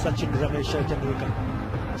Sachin Tendulkar.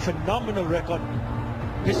 Phenomenal record.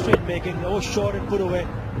 History making. Oh, short and put away.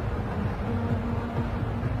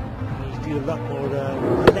 He'll feel a lot more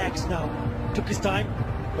relaxed now. Took his time.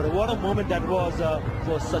 But what a moment that was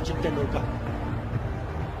for Sachin Tendulkar.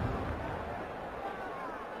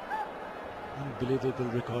 Unbelievable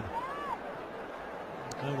record.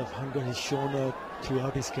 The kind of hunger he's shown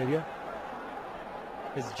throughout his career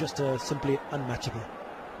is just simply unmatchable.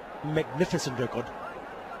 Magnificent record.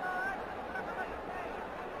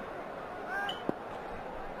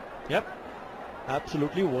 Yep,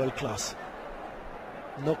 absolutely world class.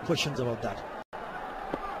 No questions about that.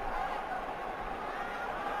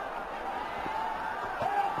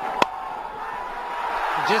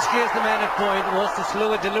 Just clears the man at point. Was the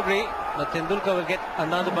slower delivery, but Tendulkar will get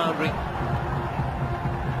another boundary.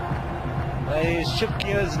 He's shift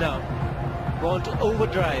gears now. Gone to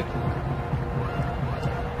overdrive.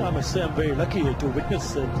 I must say I'm very lucky to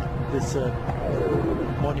witness this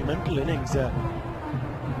monumental innings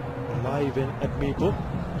live at Nagpur.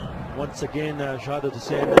 Once again, Shahid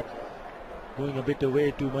Hussain going a bit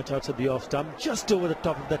away too much outside the off stump, just over the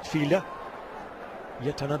top of that fielder.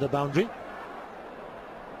 Yet another boundary.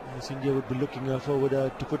 Yes, India would be looking forward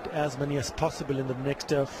to put as many as possible in the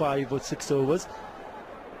next 5 or 6 overs.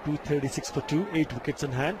 236 for 2, 8 wickets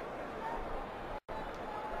in hand.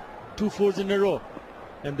 2 fours in a row.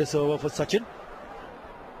 And this over for Sachin.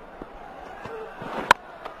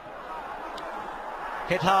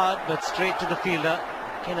 Hit hard, but straight to the fielder.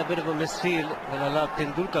 Again, a bit of a misfield will allow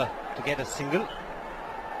Tendulkar to get a single.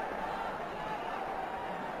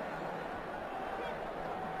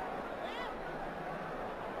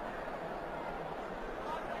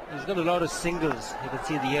 He's got a lot of singles. You can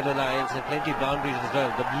see the yellow lines and plenty of boundaries as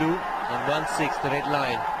well. The blue and 1-6, the red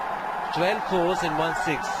line. 12 fours and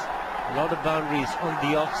 1-6. A lot of boundaries on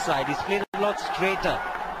the offside. He's played a lot straighter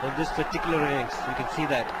in this particular innings. You can see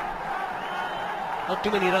that. Not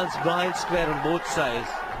too many runs behind square on both sides.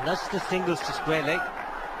 Nudged the singles to square leg.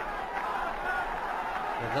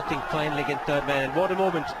 And nothing fine leg in third man. And what a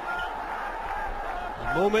moment.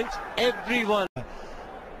 A moment everyone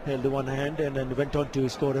held the one hand and then went on to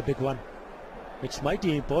score a big one. It's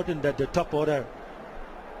mighty important that the top order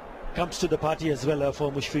comes to the party as well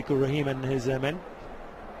for Mushfiqur Rahim and his men.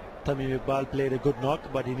 Tamim Iqbal played a good knock,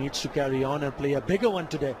 but he needs to carry on and play a bigger one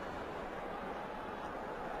today.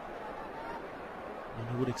 And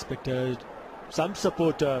he would expect some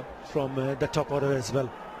support from the top order as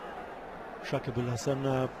well. Shakib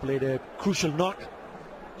Hassan played a crucial knock.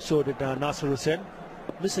 So did Nasir Hussain.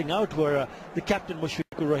 Missing out were the captain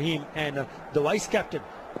Mushfiqur Rahim and the vice captain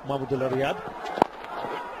Mahmudullah Riyad.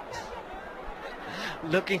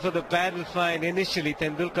 Looking for the battle fine initially,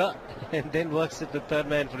 Tendulkar, and then works at the third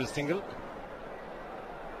man for a single.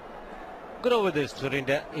 Good over this for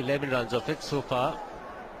India, 11 runs off it so far.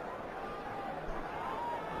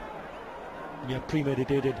 Yeah,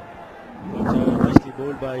 premeditated. But, nicely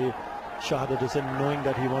bowled by Shahid Hussain, knowing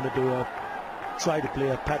that he wanted to try to play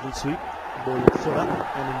a paddle sweep, bowl it full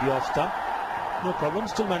up and in the off stump. No problem,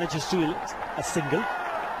 still manages to a single.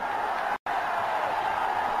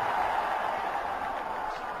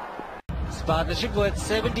 This partnership worth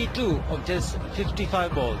 72 of just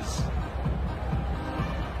 55 balls.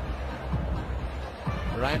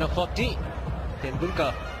 Raina 40,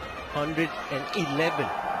 Tendulkar 111.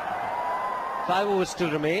 5 overs to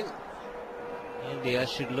remain. India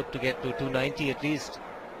should look to get to 290 at least.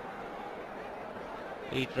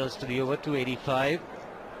 8 runs to the over, 285.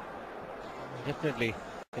 Definitely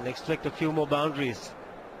can expect a few more boundaries.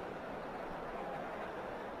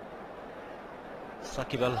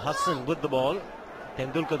 Saqib Al Hasan with the ball.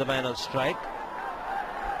 Tendulkar the man on strike.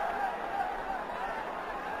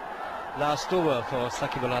 Last over for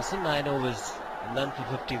Saqib Al Hasan, 9 overs, none for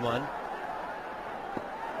 51.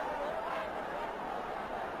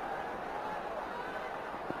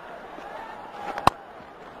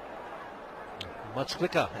 Much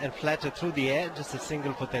quicker and flatter through the air, just a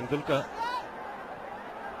single for Tendulkar.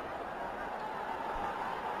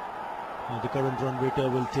 The current run rate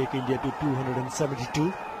will take India to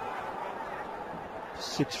 272.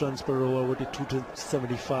 6 runs per over to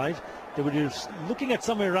 275. They were looking at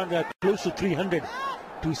somewhere around close to 300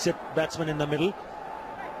 to set batsmen in the middle.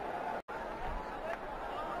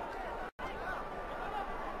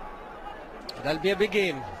 That'll be a big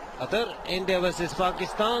game. Other India versus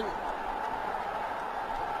Pakistan.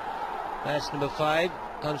 Match number 5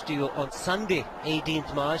 comes to you on Sunday,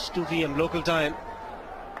 18th March, 2 p.m. local time.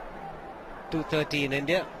 2:30 in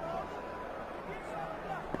India.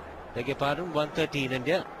 Beg your pardon, 1:30 in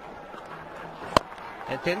India.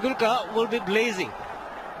 And Tendulkar will be blazing.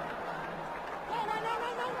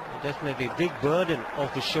 Definitely big burden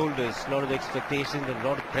off his shoulders. A lot of expectations and a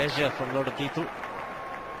lot of pressure from a lot of people.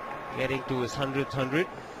 Getting to his 100th 100.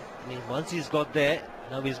 I mean, once he's got there,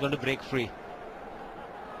 now he's going to break free.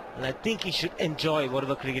 And I think he should enjoy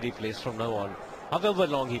whatever cricket he plays from now on, however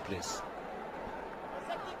long he plays.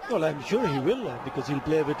 Well, I'm sure he will, because he'll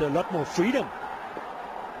play with a lot more freedom.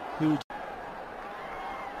 Huge.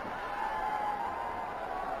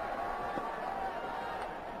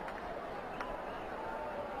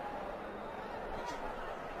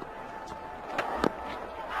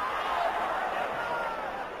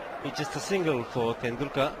 It's just a single for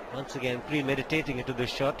Tendulkar, once again premeditating into this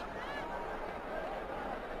shot.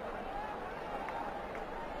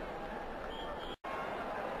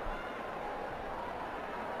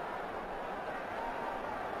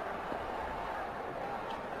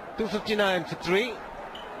 .259 for 3.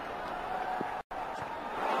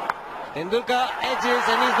 Tendulkar edges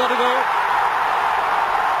and he's got to go.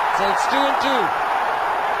 So it's 2 and 2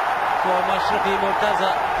 for Mashrafi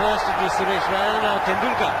Mortaza. First it was Suresh Raina, now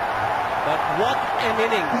Tendulkar. But what an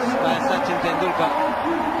innings by Sachin Tendulkar.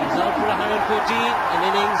 He's out for 114, an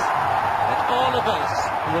innings that all of us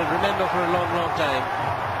will remember for a long, long time.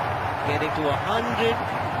 Getting to 100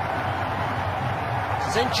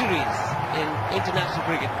 centuries in international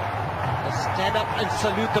cricket. Stand up and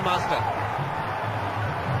salute the master.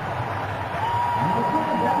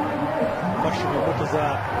 Mashrafi Mortaza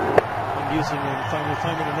inducing and finally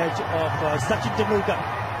finding an edge of Sachin Tendulkar.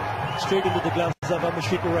 Straight into the gloves of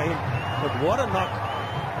Mushfiqur Rahim. But what a knock.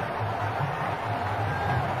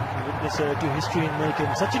 Witness to history in making.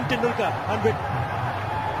 Sachin Tendulkar,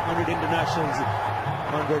 100 internationals,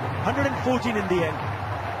 114 in the end.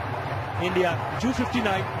 India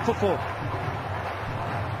 259 for 4.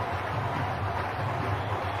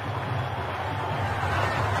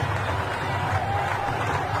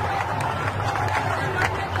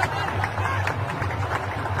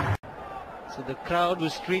 So the crowd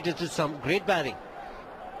was treated to some great batting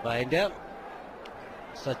by India.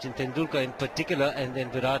 Sachin Tendulkar in particular, and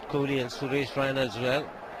then Virat Kohli and Suresh Raina as well.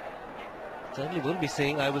 Certainly will be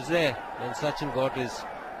saying I was there when Sachin got his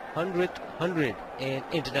 100th 100 in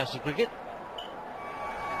international cricket.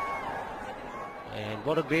 And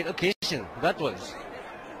what a great occasion that was.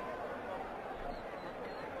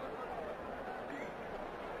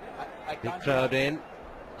 Big crowd in,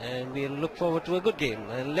 and we'll look forward to a good game.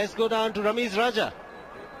 And let's go down to Ramiz Raja.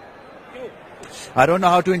 I don't know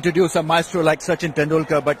how to introduce a maestro like Sachin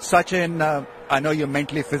Tendulkar, but Sachin, I know you're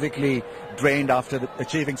mentally, physically drained after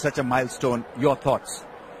achieving such a milestone. Your thoughts?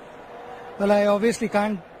 Well, I obviously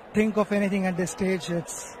can't think of anything at this stage.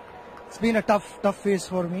 It's been a tough phase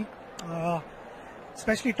for me.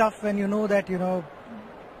 Especially tough when you know that,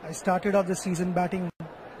 I started off the season batting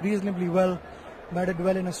reasonably well, batted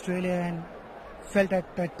well in Australia, and felt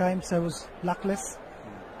at times I was luckless.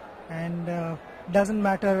 And doesn't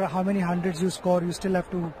matter how many hundreds you score, you still have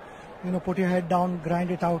to, put your head down,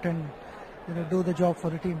 grind it out, and do the job for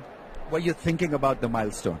the team. Were you thinking about the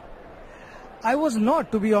milestone? I was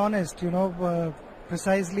not, to be honest.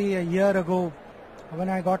 Precisely a year ago, when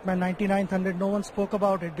I got my 99th 100, no one spoke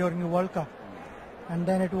about it during the World Cup. And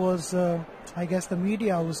then it was, I guess, the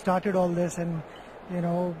media who started all this, and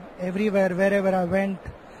everywhere, wherever I went,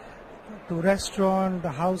 to restaurant, the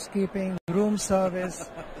housekeeping, room service,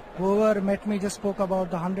 whoever met me just spoke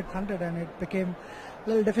about the 100th 100, and it became a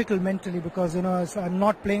little difficult mentally because, I'm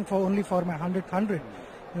not playing only for my 100th 100.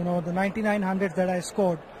 The 99 100s that I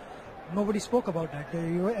scored, nobody spoke about that.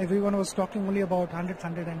 Everyone was talking only about 100th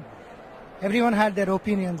 100, and everyone had their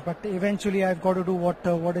opinions, but eventually I've got to do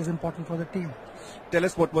what is important for the team. Tell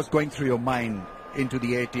us what was going through your mind into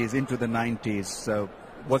the 80s, into the 90s.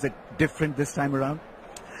 Was it different this time around?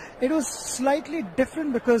 It was slightly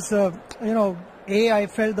different because, I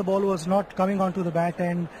felt the ball was not coming onto the bat,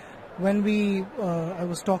 and when I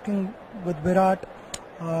was talking with Virat,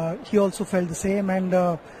 he also felt the same,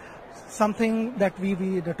 and something that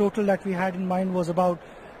the total that we had in mind was about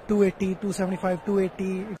 280, 275,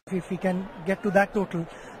 280. If we can get to that total,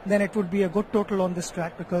 then it would be a good total on this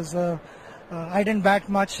track, because I didn't bat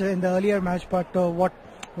much in the earlier match, but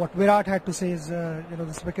what Virat had to say is,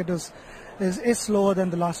 this wicket is slower than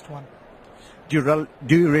the last one. Do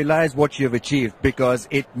you realize what you have achieved? Because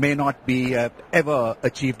it may not be ever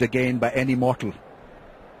achieved again by any mortal.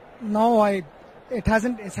 No, it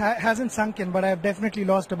hasn't sunk in, but I have definitely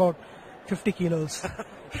lost about 50 kilos.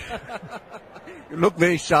 You look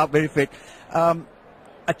very sharp, very fit.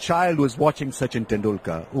 A child who is watching Sachin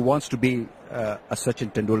Tendulkar, who wants to be a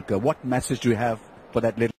Sachin Tendulkar, what message do you have for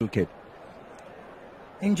that little kid?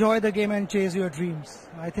 Enjoy the game and chase your dreams.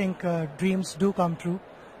 I think dreams do come true.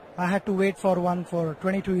 I had to wait for one for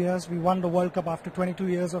 22 years. We won the World Cup after 22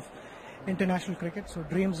 years of international cricket, so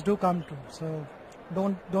dreams do come true. So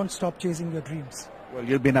don't stop chasing your dreams. Well,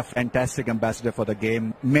 you've been a fantastic ambassador for the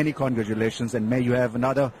game. Many congratulations, and may you have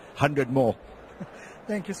another 100 more.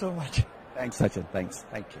 Thank you so much. Thanks, Sachin. Thanks.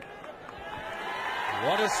 Thank you.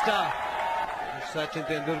 What a star, Sachin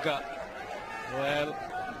Tendulkar. Well,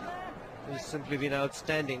 he's simply been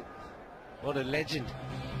outstanding. What a legend.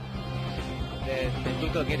 There,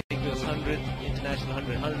 Tendulkar getting to his 100th international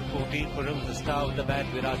 114 for him. The star with the bat,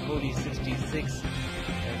 Virat Kohli 66,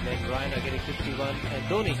 and then Raina getting 51, and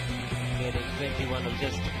Dhoni getting 21 of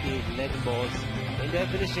just 11 balls. And they're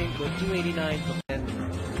finishing with 289 for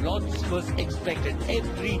 10. Lots was expected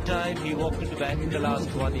every time he walked into bat in the last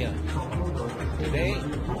 1 year. Today,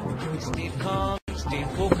 he stayed calm, stayed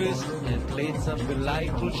focused, and played some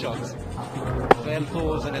delightful shots. 12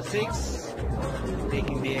 fours and a 6,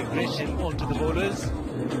 taking the aggression onto the bowlers.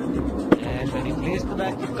 And when he plays the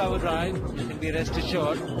bat with cover drive, you can be rest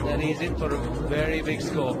assured that he's in for a very big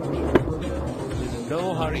score.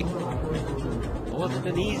 No hurry. It wasn't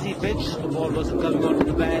an easy pitch. The ball wasn't coming onto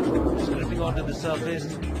the bat, slipping onto the surface.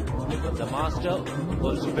 The master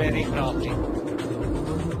was very crafty.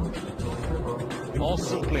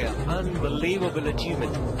 Awesome player, unbelievable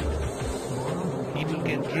achievement. People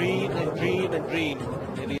can dream and dream and dream.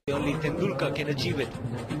 Maybe only Tendulkar can achieve it.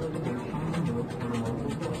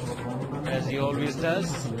 As he always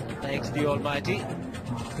does, thanks the Almighty.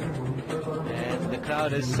 And the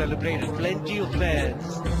crowd has celebrated. Plenty of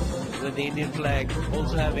fans with the Indian flag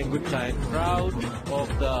also having a good time. Proud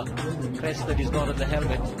of the crest that is got on the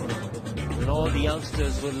helmet. And all the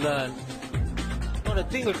youngsters will learn not a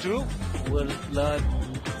thing or two, will learn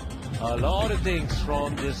a lot of things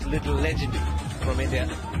from this little legend from India.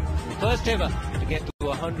 First ever to get to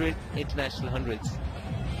 100 international hundreds.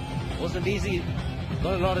 Wasn't easy.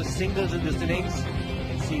 Got a lot of singles in this innings. You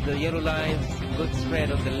can see the yellow lines, good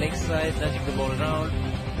spread on the leg side, nudging the ball around.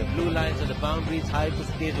 The blue lines on the boundaries, high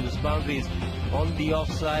percentage of his boundaries on the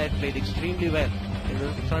offside, played extremely well in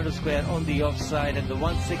the front of square on the offside, and the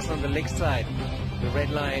 1-6 on the leg side, the red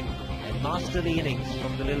line, and master the innings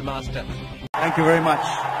from the little master. Thank you very much.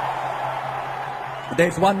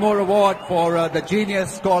 There's one more award for the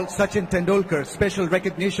genius called Sachin Tendulkar, Special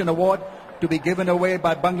Recognition Award, to be given away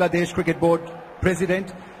by Bangladesh Cricket Board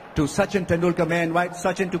President to Sachin Tendulkar. May I invite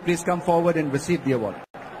Sachin to please come forward and receive the award.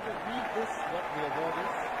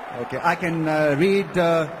 Okay, I can read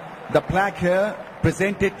the plaque here.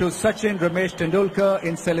 Presented to Sachin Ramesh Tendulkar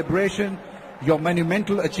in celebration your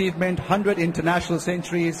monumental achievement, 100 international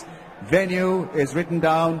centuries. Venue is written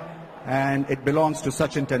down and it belongs to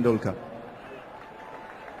Sachin Tendulkar.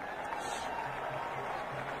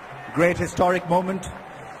 Great historic moment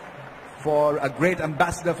for a great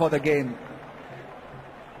ambassador for the game.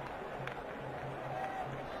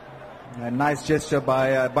 A nice gesture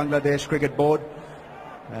by Bangladesh Cricket Board,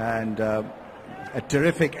 and a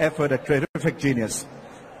terrific effort, a terrific genius.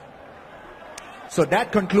 So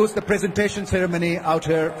that concludes the presentation ceremony out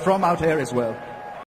here, from out here as well.